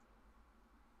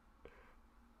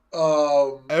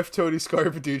 F. Tony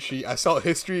Scarpaducci. I saw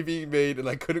history being made, and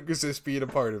I couldn't resist being a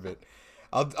part of it.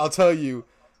 I'll tell you,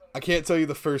 I can't tell you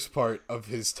the first part of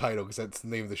his title because that's the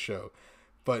name of the show,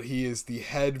 but he is the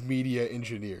head media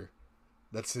engineer.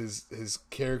 That's his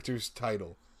character's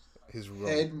title, his role.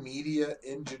 Head media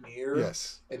engineer.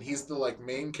 Yes, and he's the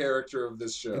main character of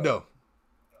this show.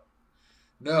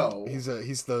 No, he's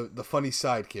the funny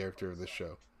side character of this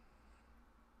show.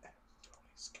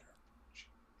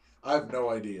 I have no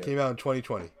idea. Came out in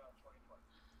 2020.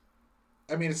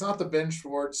 I mean, it's not the Ben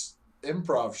Schwartz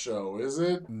improv show, is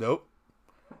it? Nope.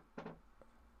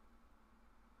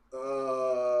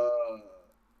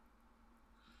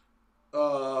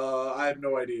 I have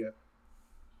no idea.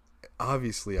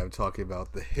 Obviously, I'm talking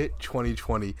about the hit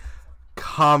 2020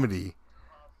 comedy.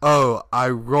 Oh, I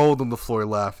rolled on the floor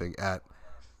laughing at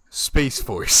Space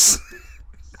Force.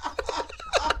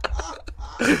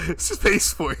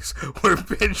 Space Force, where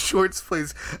Ben Schwartz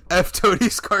plays F. Tony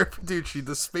Scarpaducci,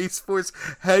 the Space Force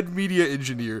head media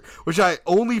engineer, which I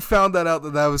only found out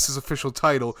that was his official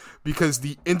title because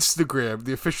the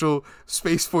official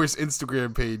Space Force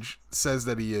Instagram page says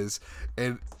that he is,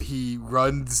 and he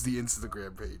runs the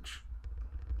Instagram page.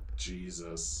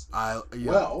 Jesus.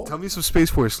 Well, tell me some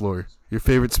Space Force lore. Your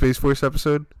favorite Space Force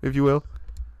episode, if you will.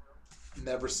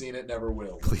 Never seen it, never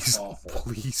will.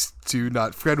 Please do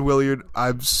not. Fred Willard,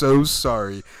 I'm so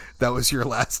sorry. That was your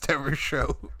last ever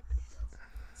show.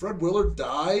 Fred Willard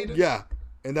died? Yeah,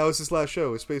 and that was his last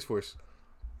show with Space Force.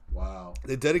 Wow.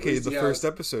 They dedicated the first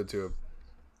episode to him.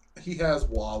 He has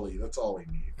Wally. That's all he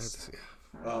needs.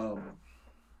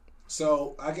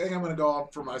 So, I think I'm going to go on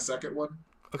for my second one.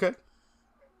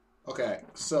 Okay,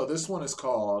 so this one is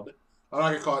called... I'm not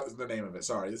going to call it the name of it,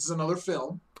 sorry. This is another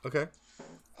film. Okay.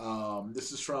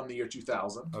 This is from the year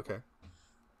 2000. Okay.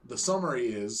 The summary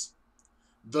is,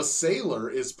 the sailor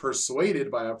is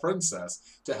persuaded by a princess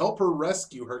to help her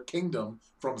rescue her kingdom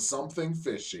from something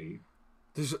fishy.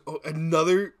 There's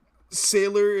another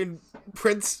sailor and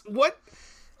prince. What?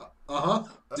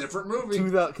 Different movie.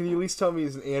 Can you at least tell me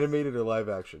is it animated or live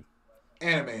action?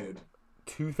 Animated.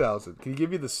 2000. Can you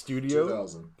give me the studio?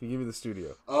 2000. Can you give me the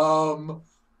studio?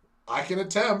 I can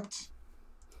attempt.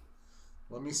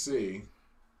 Let me see.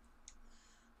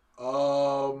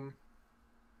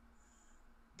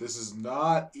 This is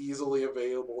not easily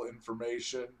available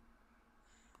information.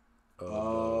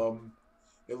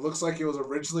 It looks like it was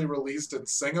originally released in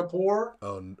Singapore.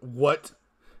 What?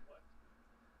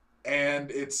 And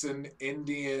it's an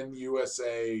Indian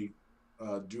USA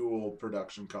dual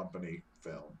production company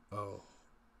film. Oh,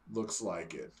 looks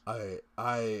like it.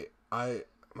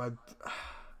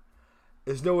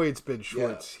 There's no way it's Ben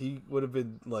Schwartz. Yeah. He would have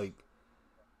been like.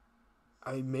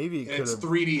 Maybe it could have. It's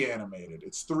 3D animated.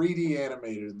 It's 3D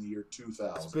animated in the year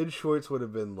 2000. Ben Schwartz would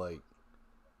have been like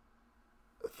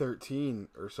 13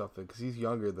 or something because he's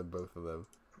younger than both of them.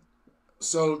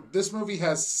 So this movie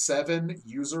has 7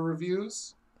 user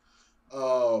reviews.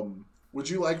 Would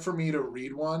you like for me to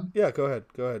read one? Yeah, go ahead.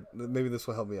 Maybe this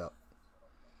will help me out.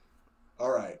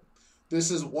 All right. This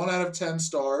is 1 out of 10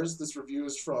 stars. This review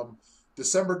is from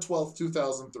December 12th,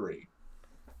 2003.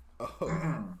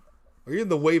 Oh. Are you in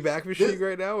the Wayback Machine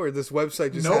right now, or this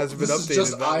website just hasn't been updated? This is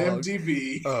just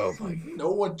IMDb. Oh my! No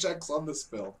one checks on this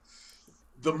film.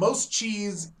 The most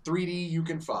cheese 3D you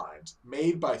can find,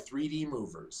 made by 3D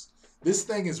movers. This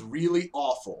thing is really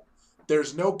awful.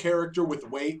 There's no character with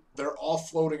weight. They're all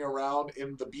floating around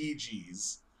in the Bee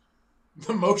Gees.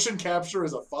 The motion capture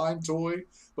is a fine toy,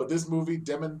 but this movie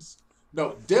demonstrates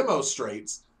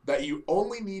that you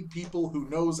only need people who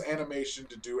knows animation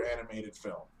to do animated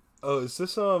film. Oh, is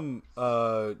this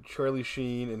Charlie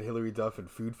Sheen and Hilary Duff in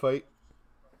Food Fight?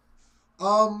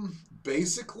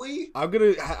 Basically.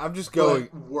 I'm just going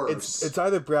worse. It's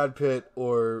either Brad Pitt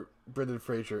or Brendan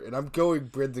Fraser, and I'm going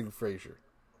Brendan Fraser.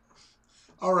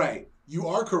 All right, you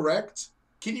are correct.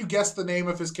 Can you guess the name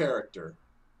of his character?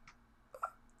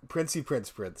 Prince.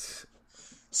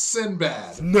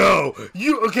 Sinbad. No,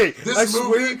 This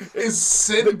movie is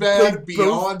Sinbad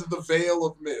Beyond the Veil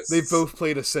of Mist. They both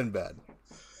played a Sinbad.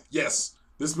 Yes,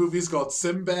 this movie is called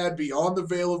Sinbad Beyond the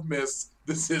Veil of Mist.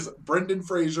 This is Brendan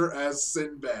Fraser as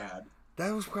Sinbad.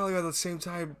 That was probably about the same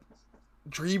time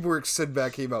DreamWorks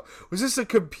Sinbad came out. Was this a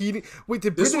competing? Wait,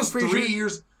 did Brendan Fraser? 3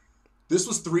 years. This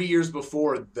was 3 years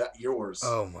before yours.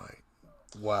 Oh my!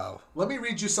 Wow. Let me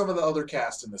read you some of the other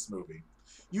cast in this movie.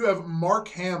 You have Mark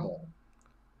Hamill,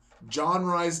 John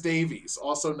Rhys Davies,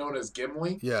 also known as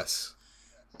Gimli. Yes.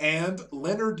 And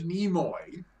Leonard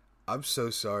Nimoy. I'm so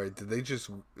sorry. Did they just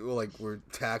were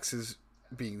taxes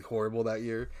being horrible that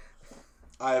year?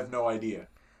 I have no idea.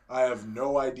 I have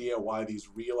no idea why these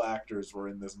real actors were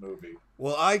in this movie.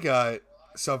 Well, I got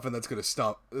something that's gonna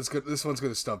stump. This one's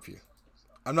gonna stump you.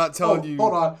 I'm not telling you.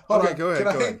 Hold on. Go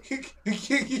ahead.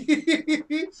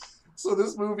 So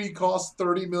this movie cost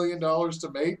 $30 million to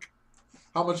make.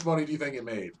 How much money do you think it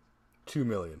made? $2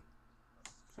 million.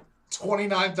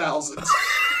 29,000.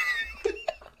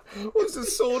 Was it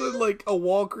sold in like a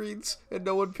Walgreens and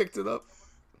no one picked it up?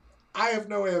 I have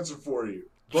no answer for you.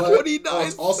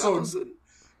 29,000.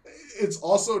 It's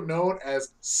also known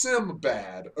as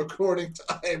Simbad, according to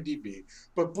IMDb.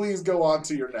 But please go on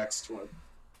to your next one.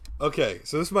 Okay,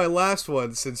 so this is my last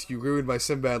one since you ruined my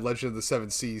Sinbad Legend of the Seven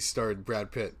Seas starring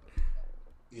Brad Pitt.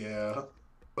 Yeah.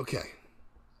 Okay.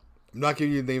 I'm not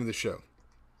giving you the name of the show.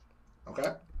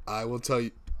 Okay. I will tell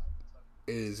you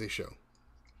it is a show.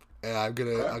 And I'm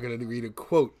gonna read a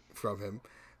quote from him.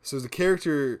 So the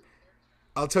character,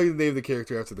 I'll tell you the name of the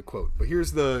character after the quote. But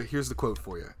here's the quote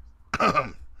for you.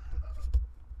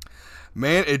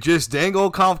 Man, it just dang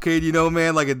old complicated,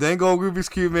 man, like a dang old Rubik's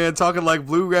Cube, man, talking like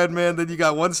blue-red, man, then you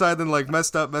got one side, then like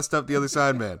messed up the other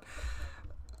side, man.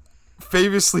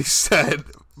 Famously said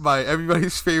by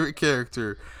everybody's favorite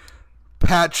character,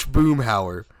 Patch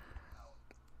Boomhauer.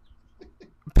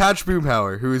 Patch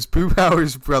Boomhauer, who is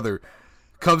Boomhauer's brother,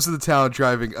 comes to the town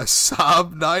driving a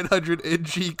Saab 900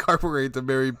 NG carburetor to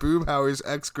marry Boomhauer's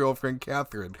ex-girlfriend,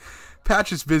 Catherine.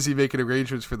 Patch is busy making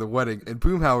arrangements for the wedding, and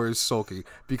Boomhauer is sulky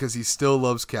because he still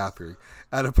loves Catherine.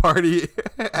 At a party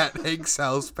at Hank's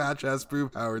house, Patch asks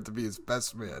Boomhauer to be his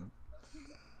best man.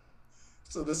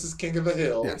 So this is King of the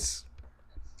Hill. Yes.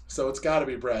 So it's got to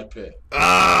be Brad Pitt.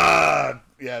 Yeah,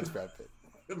 it's Brad Pitt.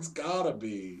 It's got to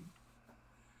be.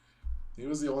 He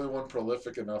was the only one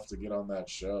prolific enough to get on that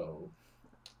show.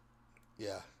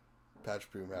 Yeah,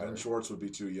 Patch Boomhauer. Ben Schwartz would be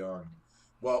too young.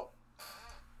 Well,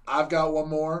 I've got one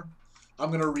more. I'm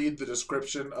going to read the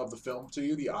description of the film to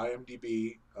you, the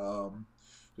IMDb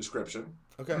description.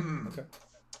 Okay. Okay.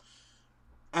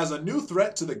 As a new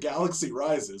threat to the galaxy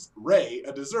rises, Rey,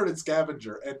 a deserted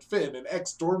scavenger, and Finn, an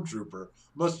ex-stormtrooper,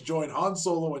 must join Han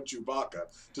Solo and Chewbacca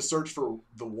to search for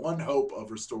the one hope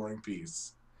of restoring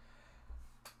peace.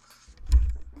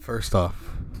 First off,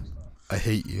 I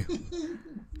hate you.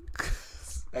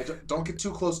 Hey, don't get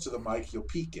too close to the mic. You'll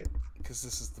peek it. Because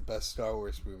this is the best Star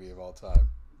Wars movie of all time.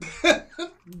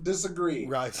 Disagree.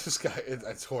 Rise of Sky.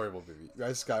 It's a horrible movie.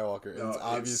 Rise of Skywalker. No, it's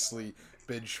obviously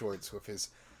Ben Schwartz with his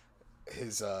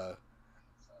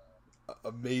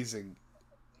amazing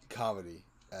comedy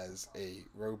as a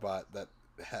robot that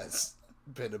has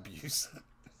been abused.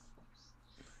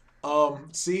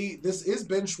 See, this is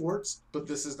Ben Schwartz, but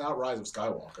this is not Rise of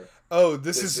Skywalker. Oh,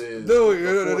 this is no.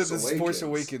 This is Force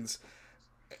Awakens,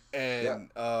 and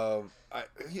I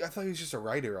thought he was just a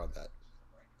writer on that.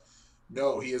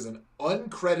 No, he is an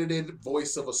uncredited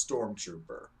voice of a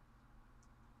stormtrooper.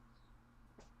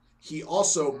 He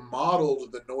also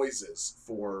modeled the noises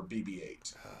for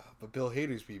BB-8. But Bill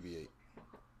Hader's BB-8.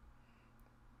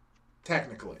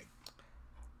 Technically.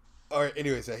 All right.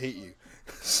 Anyways, I hate you.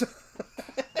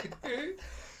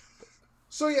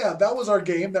 So yeah, that was our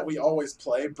game that we always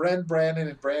play. Brandon,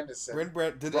 and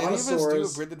Brandison. Did any of us do a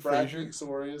Brendan Fraser?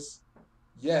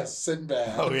 Yes,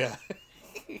 Sinbad. Oh yeah.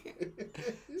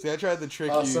 See, I tried to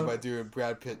trick you by doing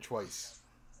Brad Pitt twice.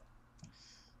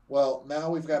 Well, now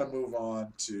we've got to move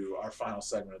on to our final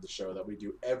segment of the show that we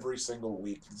do every single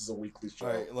week. This is a weekly show.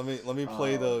 All right, let me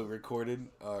play the recorded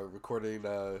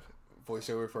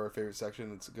voiceover for our favorite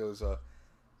section. It goes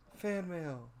fan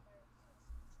mail.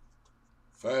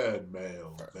 Fan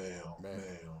mail. Fan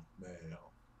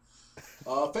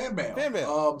mail. Fan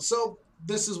mail. So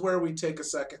this is where we take a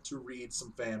second to read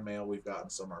some fan mail we've gotten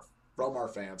from our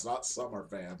fans, not summer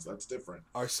fans. That's different.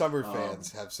 Our summer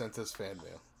fans have sent us fan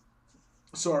mail.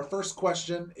 So our first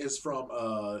question is from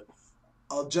a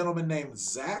gentleman named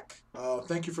Zach.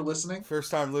 Thank you for listening. First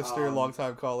time listener, long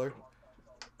time caller.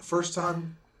 First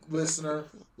time listener,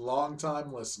 long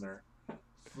time listener,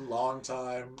 long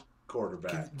time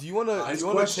quarterback. Do you want to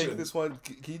take this one?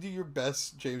 Can you do your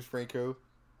best, James Franco?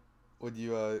 Would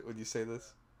you say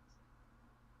this?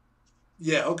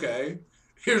 Yeah. Okay.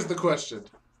 Here's the question.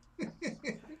 You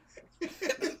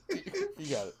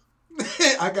got it.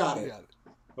 I got it. You got it.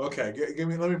 Okay,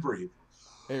 let me breathe.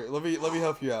 Here, let me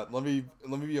help you out. Let me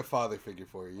be a father figure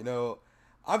for you. You know,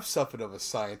 I'm something of a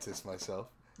scientist myself.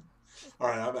 All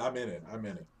right, I'm in it.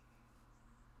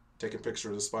 Take a picture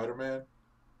of the Spider-Man.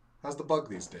 How's the bug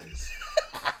these days?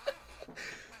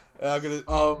 I'm gonna.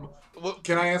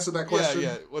 Can I answer that question?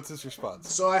 Yeah. What's his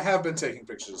response? So I have been taking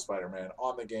pictures of Spider-Man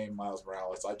on the game Miles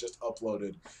Morales. I just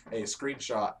uploaded a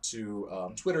screenshot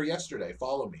to Twitter yesterday.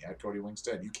 Follow me at Cody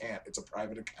Wings10. You can't. It's a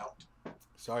private account.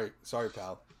 Sorry,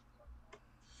 pal.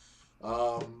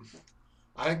 I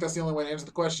think that's the only way to answer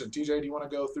the question. TJ, do you want to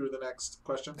go through the next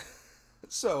question?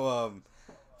 So,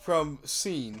 from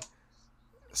Scene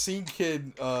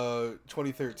Kid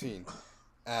 2013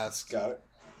 asks, Got it.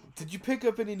 Did you pick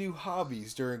up any new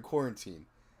hobbies during quarantine?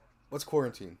 What's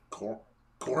quarantine?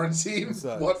 Quarantine? What's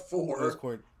that? What for?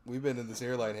 We've been in this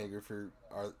airline hangar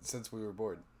since we were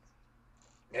born.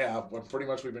 Yeah, pretty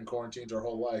much we've been quarantined our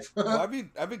whole life. Well, I've been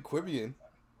Quibiing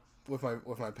with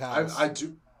my pals. I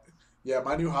do. Yeah,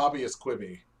 my new hobby is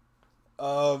Quibi.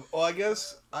 Well, I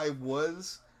guess I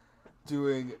was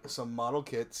doing some model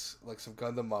kits, like some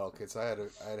Gundam model kits. I had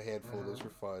a handful. Those were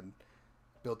fun.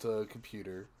 Built a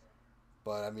computer,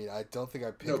 but I mean, I don't think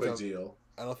I picked up. No big deal.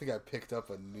 I don't think I picked up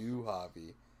a new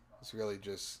hobby. It's really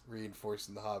just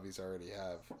reinforcing the hobbies I already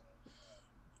have.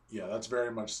 Yeah, that's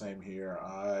very much same here.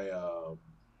 I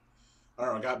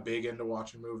don't know, I got big into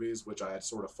watching movies, which I had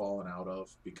sort of fallen out of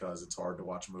because it's hard to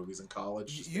watch movies in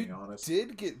college, just being honest. You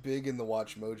did get big in the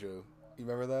Watch Mojo. You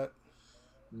remember that?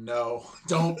 No.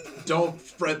 Don't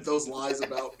spread those lies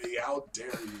about me. How dare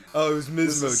you? Oh, it was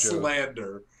Ms. This Mojo. is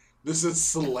slander. This is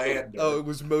slander. Oh, it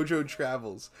was Mojo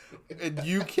Travels. And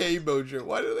UK Mojo.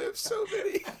 Why do they have so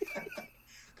many?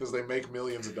 Because they make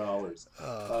millions of dollars.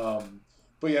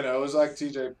 But you know, it was like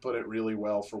TJ put it really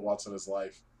well for once in his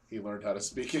life. He learned how to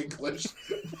speak English.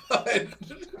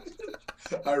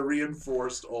 I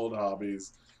reinforced old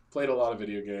hobbies. Played a lot of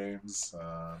video games.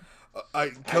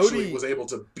 Cody was able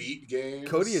to beat games.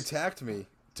 Cody attacked me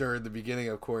during the beginning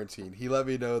of quarantine. He let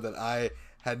me know that I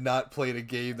had not played a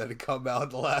game that had come out in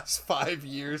the last 5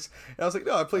 years. And I was like,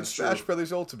 no, I played Smash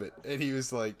Brothers Ultimate. And he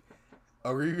was like,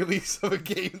 a re-release of a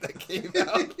game that came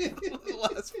out in the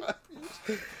last 5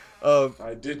 years.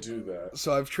 I did do that.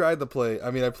 So I've tried to play. I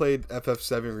mean, I played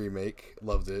FF7 Remake,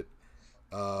 loved it.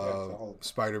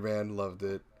 Spider-Man, loved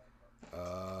it.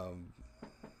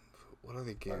 What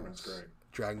other games? Spider-Man's great.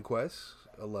 Dragon Quest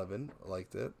 11,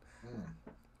 liked it.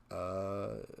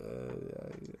 Code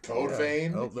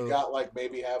Vein, you got like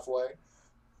maybe halfway.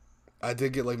 I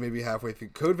did get like maybe halfway through.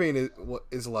 Code Vein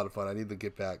is a lot of fun. I need to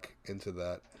get back into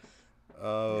that.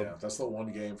 That's the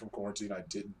one game from quarantine I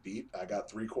didn't beat. I got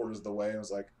 3/4 of the way and I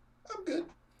was like, I'm good.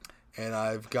 and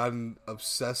I've gotten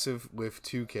obsessive with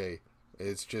 2K.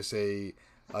 It's just a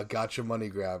gotcha money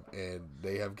grab, and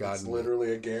they have gotten. It's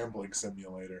literally a gambling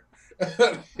simulator.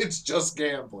 It's just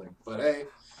gambling, but hey,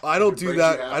 I don't do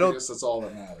that. I don't. That's all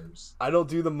that matters. I don't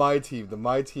do the my team. The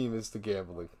my team is the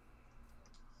gambling.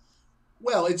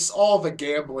 Well, it's all the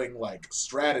gambling like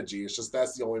strategy. It's just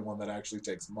that's the only one that actually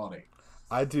takes money.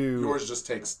 I do. Yours just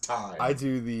takes time. I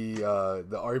do the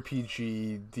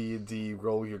RPG D&D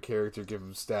roll your character, give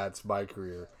them stats. My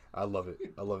career. I love it.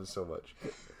 I love it so much.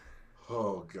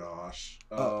 Oh gosh.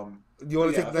 Do you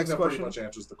want to take the next that question? Pretty much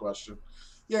answers the question.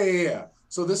 Yeah.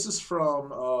 So this is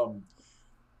from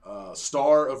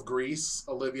Star of Greece,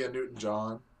 Olivia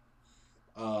Newton-John.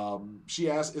 She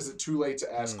asked, "Is it too late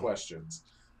to ask questions?"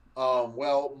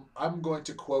 Well, I'm going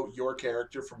to quote your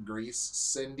character from Greece,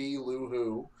 Cindy Lou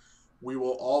Who. We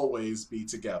will always be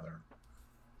together.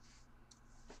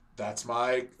 That's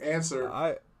my answer.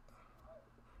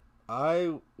 I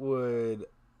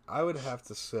would have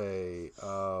to say,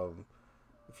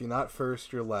 if you're not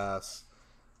first, you're last.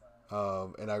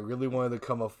 And I really wanted to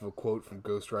come up with a quote from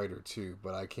Ghost Rider 2,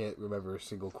 but I can't remember a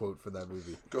single quote from that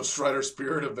movie. Ghost Rider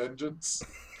Spirit of Vengeance.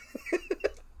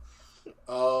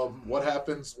 What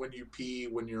happens when you pee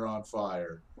when you're on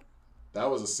fire? That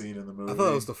was a scene in the movie. I thought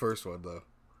that was the first one, though.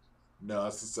 No,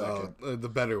 that's the second. The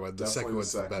better one. The Definitely second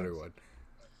one's the second. better one.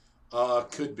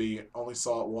 Could be. Only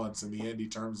saw it once. In the end, he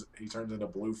turns into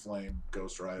Blue Flame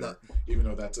Ghost Rider, No. even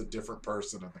though that's a different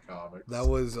person in the comics. That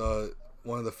was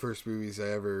one of the first movies I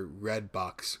ever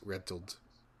Redbox rented.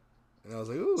 And I was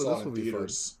like, ooh, saw this it will in be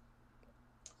theaters. fun.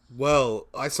 Well,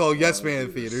 I saw Yes in Man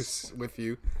in theaters. theaters with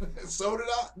you. So did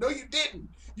I. No, you didn't.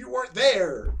 You weren't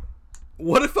there.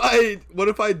 What if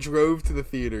I drove to the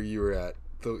theater you were at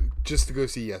just to go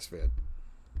see Yes Man?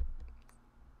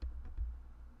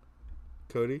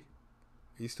 Cody,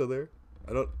 are you still there?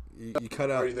 I don't. You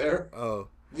cut out. Are you there? Oh.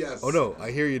 Yes. Oh no,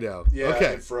 I hear you now. Yeah,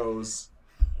 Okay. it froze.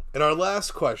 And our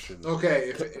last question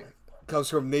Okay, comes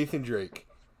from Nathan Drake.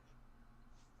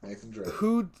 Nathan Drake.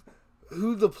 Who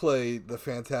to play the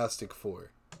Fantastic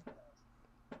Four?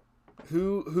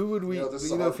 Who would we? This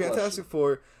is a hard Fantastic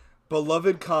Four,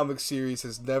 beloved comic series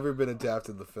has never been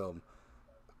adapted to film,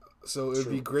 so it would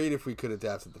be True. great if we could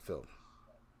adapt it to film.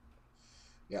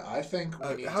 Yeah, I think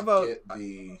we need how to about- get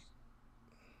the.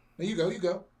 No, you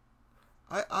go.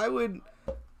 I would.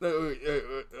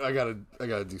 I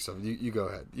gotta do something. You go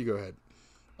ahead. You go ahead.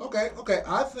 Okay.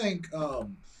 I think.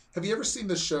 Have you ever seen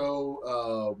the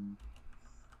show?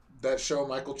 That show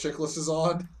Michael Chiklis is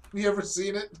on. Have you ever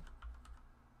seen it?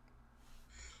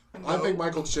 I No. think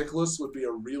Michael Chiklis would be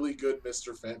a really good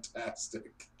Mr.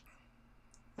 Fantastic.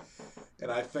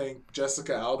 And I think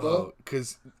Jessica Alba.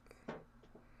 Because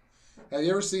Have you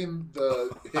ever seen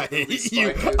the I hit movie hate Spy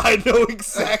you. Kids? I know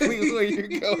exactly where you're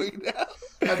going now.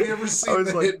 Have you ever I seen was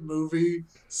the like- hit movie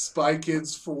Spy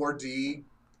Kids 4D?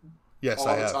 Yes, All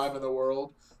I the have. time in the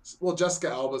world. Well, Jessica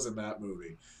Alba's in that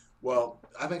movie. Well,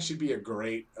 I think she'd be a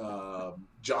great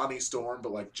Johnny Storm,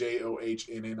 but like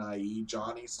Johnnnie,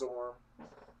 Johnny Storm.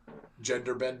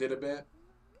 Gender bended a bit.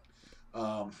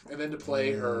 And then to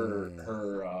play her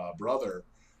brother,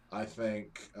 I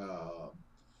think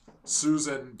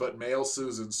Susan, but male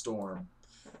Susan Storm,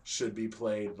 should be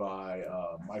played by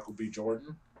Michael B.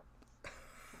 Jordan.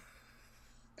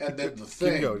 And then the Keep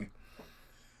Thing. going.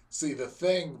 See, the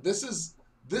Thing. This is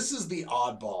the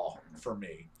oddball for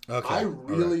me. Okay. I All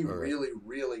really, right. really,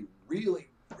 really, really,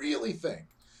 really think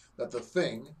that the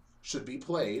Thing should be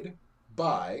played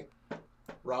by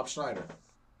Rob Schneider.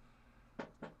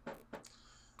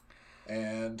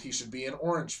 And he should be an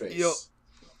orange face. Yo.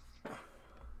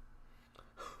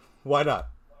 Why not?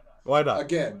 Why not?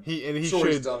 Again, He sure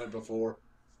he's should done it before.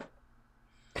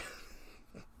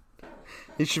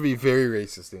 he should be very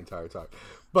racist the entire time.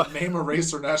 But Name a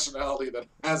race or nationality that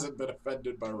hasn't been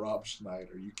offended by Rob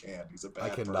Schneider. You can't. He's a I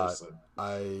bad cannot. person.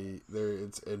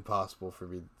 It's impossible for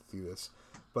me to do this.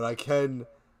 But I can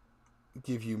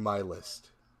give you my list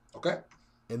Okay.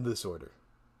 in this order.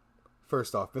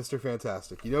 First off, Mr.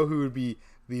 Fantastic. You know who would be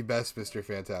the best Mr.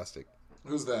 Fantastic?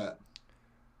 Who's that?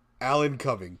 Alan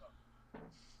Cumming.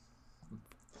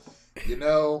 You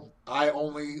know, I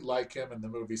only like him in the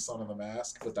movie Son of the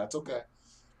Mask, but that's okay.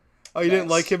 Oh, you didn't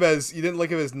Yes. like him as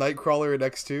Nightcrawler in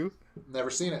X2? Never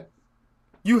seen it.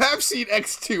 You have seen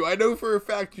X2. I know for a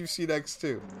fact you've seen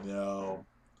X2. No.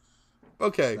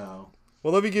 Okay. No.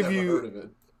 Well, let me give Never heard you of it.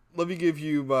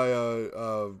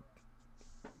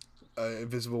 my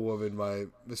Invisible Woman, my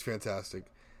Miss Fantastic,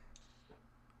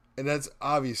 and that's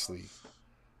obviously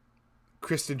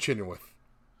Kristen Chenoweth.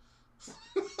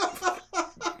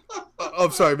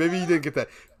 I'm sorry, maybe you didn't get that.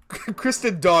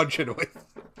 Kristen Dawn Chenoweth.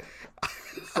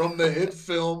 from the hit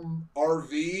film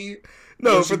RV.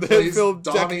 No, where for she the hit plays film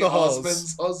Deck Donny the Halls.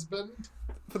 Osmond's husband.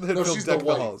 For the hit No, film she's Deck the the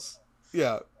wife. Halls.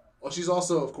 Yeah. Well, she's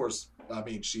also, of course, I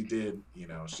mean, she did,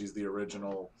 she's the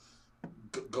original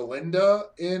Galinda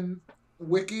in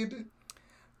Wicked.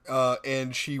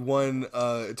 And she won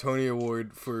a Tony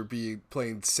Award for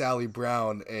playing Sally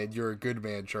Brown and You're a Good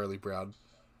Man, Charlie Brown.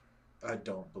 I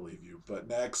don't believe you, but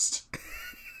next.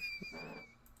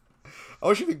 I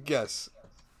want you to guess.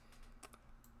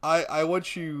 I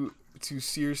want you to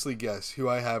seriously guess who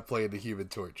I have playing the Human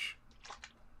Torch.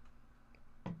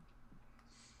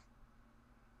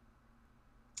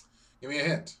 Give me a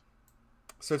hint.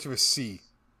 Starts with a C.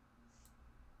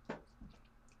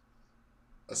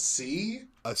 A C?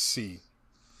 A C.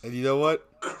 And you know what?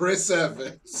 Chris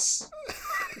Evans.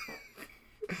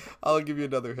 I'll give you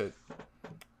another hint.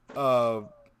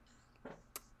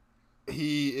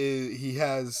 He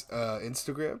has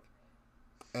Instagram,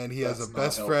 and he has That's a not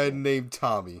best helpful. friend named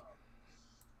Tommy.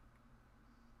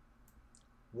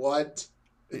 What?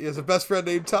 He has a best friend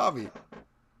named Tommy.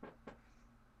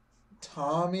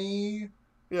 Tommy?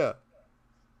 Yeah.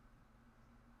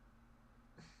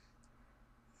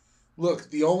 Look,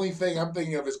 the only thing I'm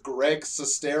thinking of is Greg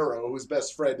Sestero, whose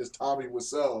best friend is Tommy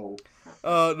Wiseau.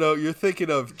 No, you're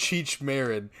thinking of Cheech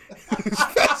Marin, whose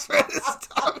best friend is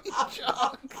Tommy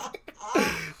John.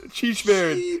 Cheech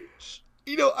Marin.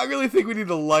 I really think we need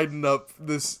to lighten up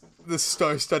this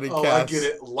star-studded Oh, cast. I get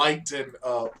it. Lighten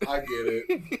up. I get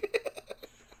it.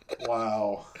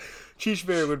 Wow. Cheech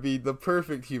Marin would be the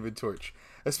perfect Human Torch,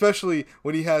 especially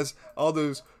when he has all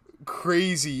those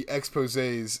crazy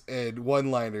exposés and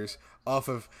one-liners off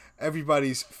of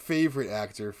everybody's favorite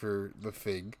actor for The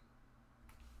Thing.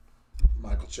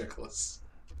 Michael Chiklis.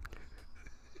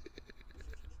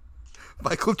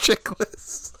 Michael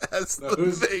Chiklis as Now,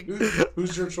 The Thing.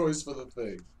 who's your choice for the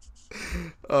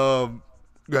thing?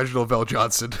 Reginald Vell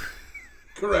Johnson.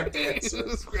 Correct answer.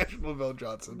 Reginald Vell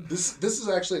Johnson. This is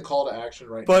actually a call to action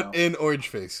now. But in Orange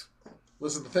Face.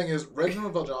 Listen, the thing is,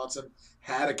 Reginald Vell Johnson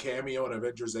had a cameo in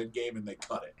Avengers Endgame, and they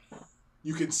cut it.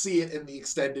 You can see it in the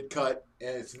extended cut,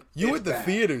 and it's went to bad.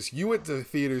 theaters. You went to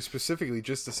theaters specifically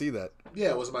just to see that. Yeah,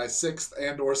 it was my 6th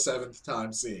and or 7th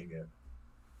time seeing it.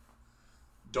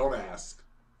 Don't ask.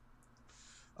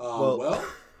 Well,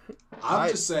 I'm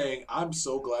just saying, I'm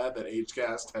so glad that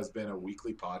HCast has been a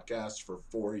weekly podcast for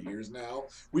 4 years now.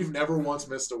 We've never once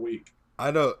missed a week.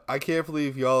 I know. I can't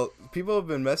believe people have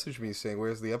been messaging me saying,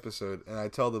 "Where's the episode?" And I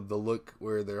tell them to look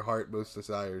where their heart most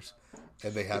desires,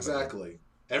 and they haven't. Exactly.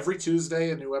 Every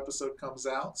Tuesday, a new episode comes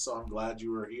out, so I'm glad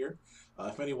you were here.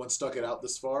 If anyone stuck it out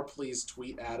this far, please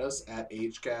tweet at us at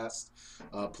HCast.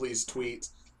 Please tweet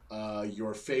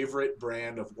your favorite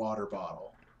brand of water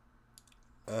bottle.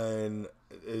 And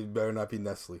it better not be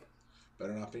Nestle.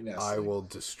 Better not be Nestle. I will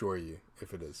destroy you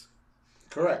if it is.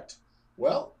 Correct.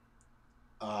 Well,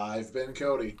 I've been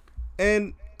Cody.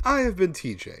 And I have been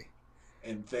TJ.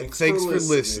 And thanks for for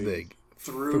listening listening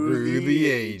through the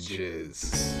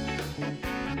ages. ages.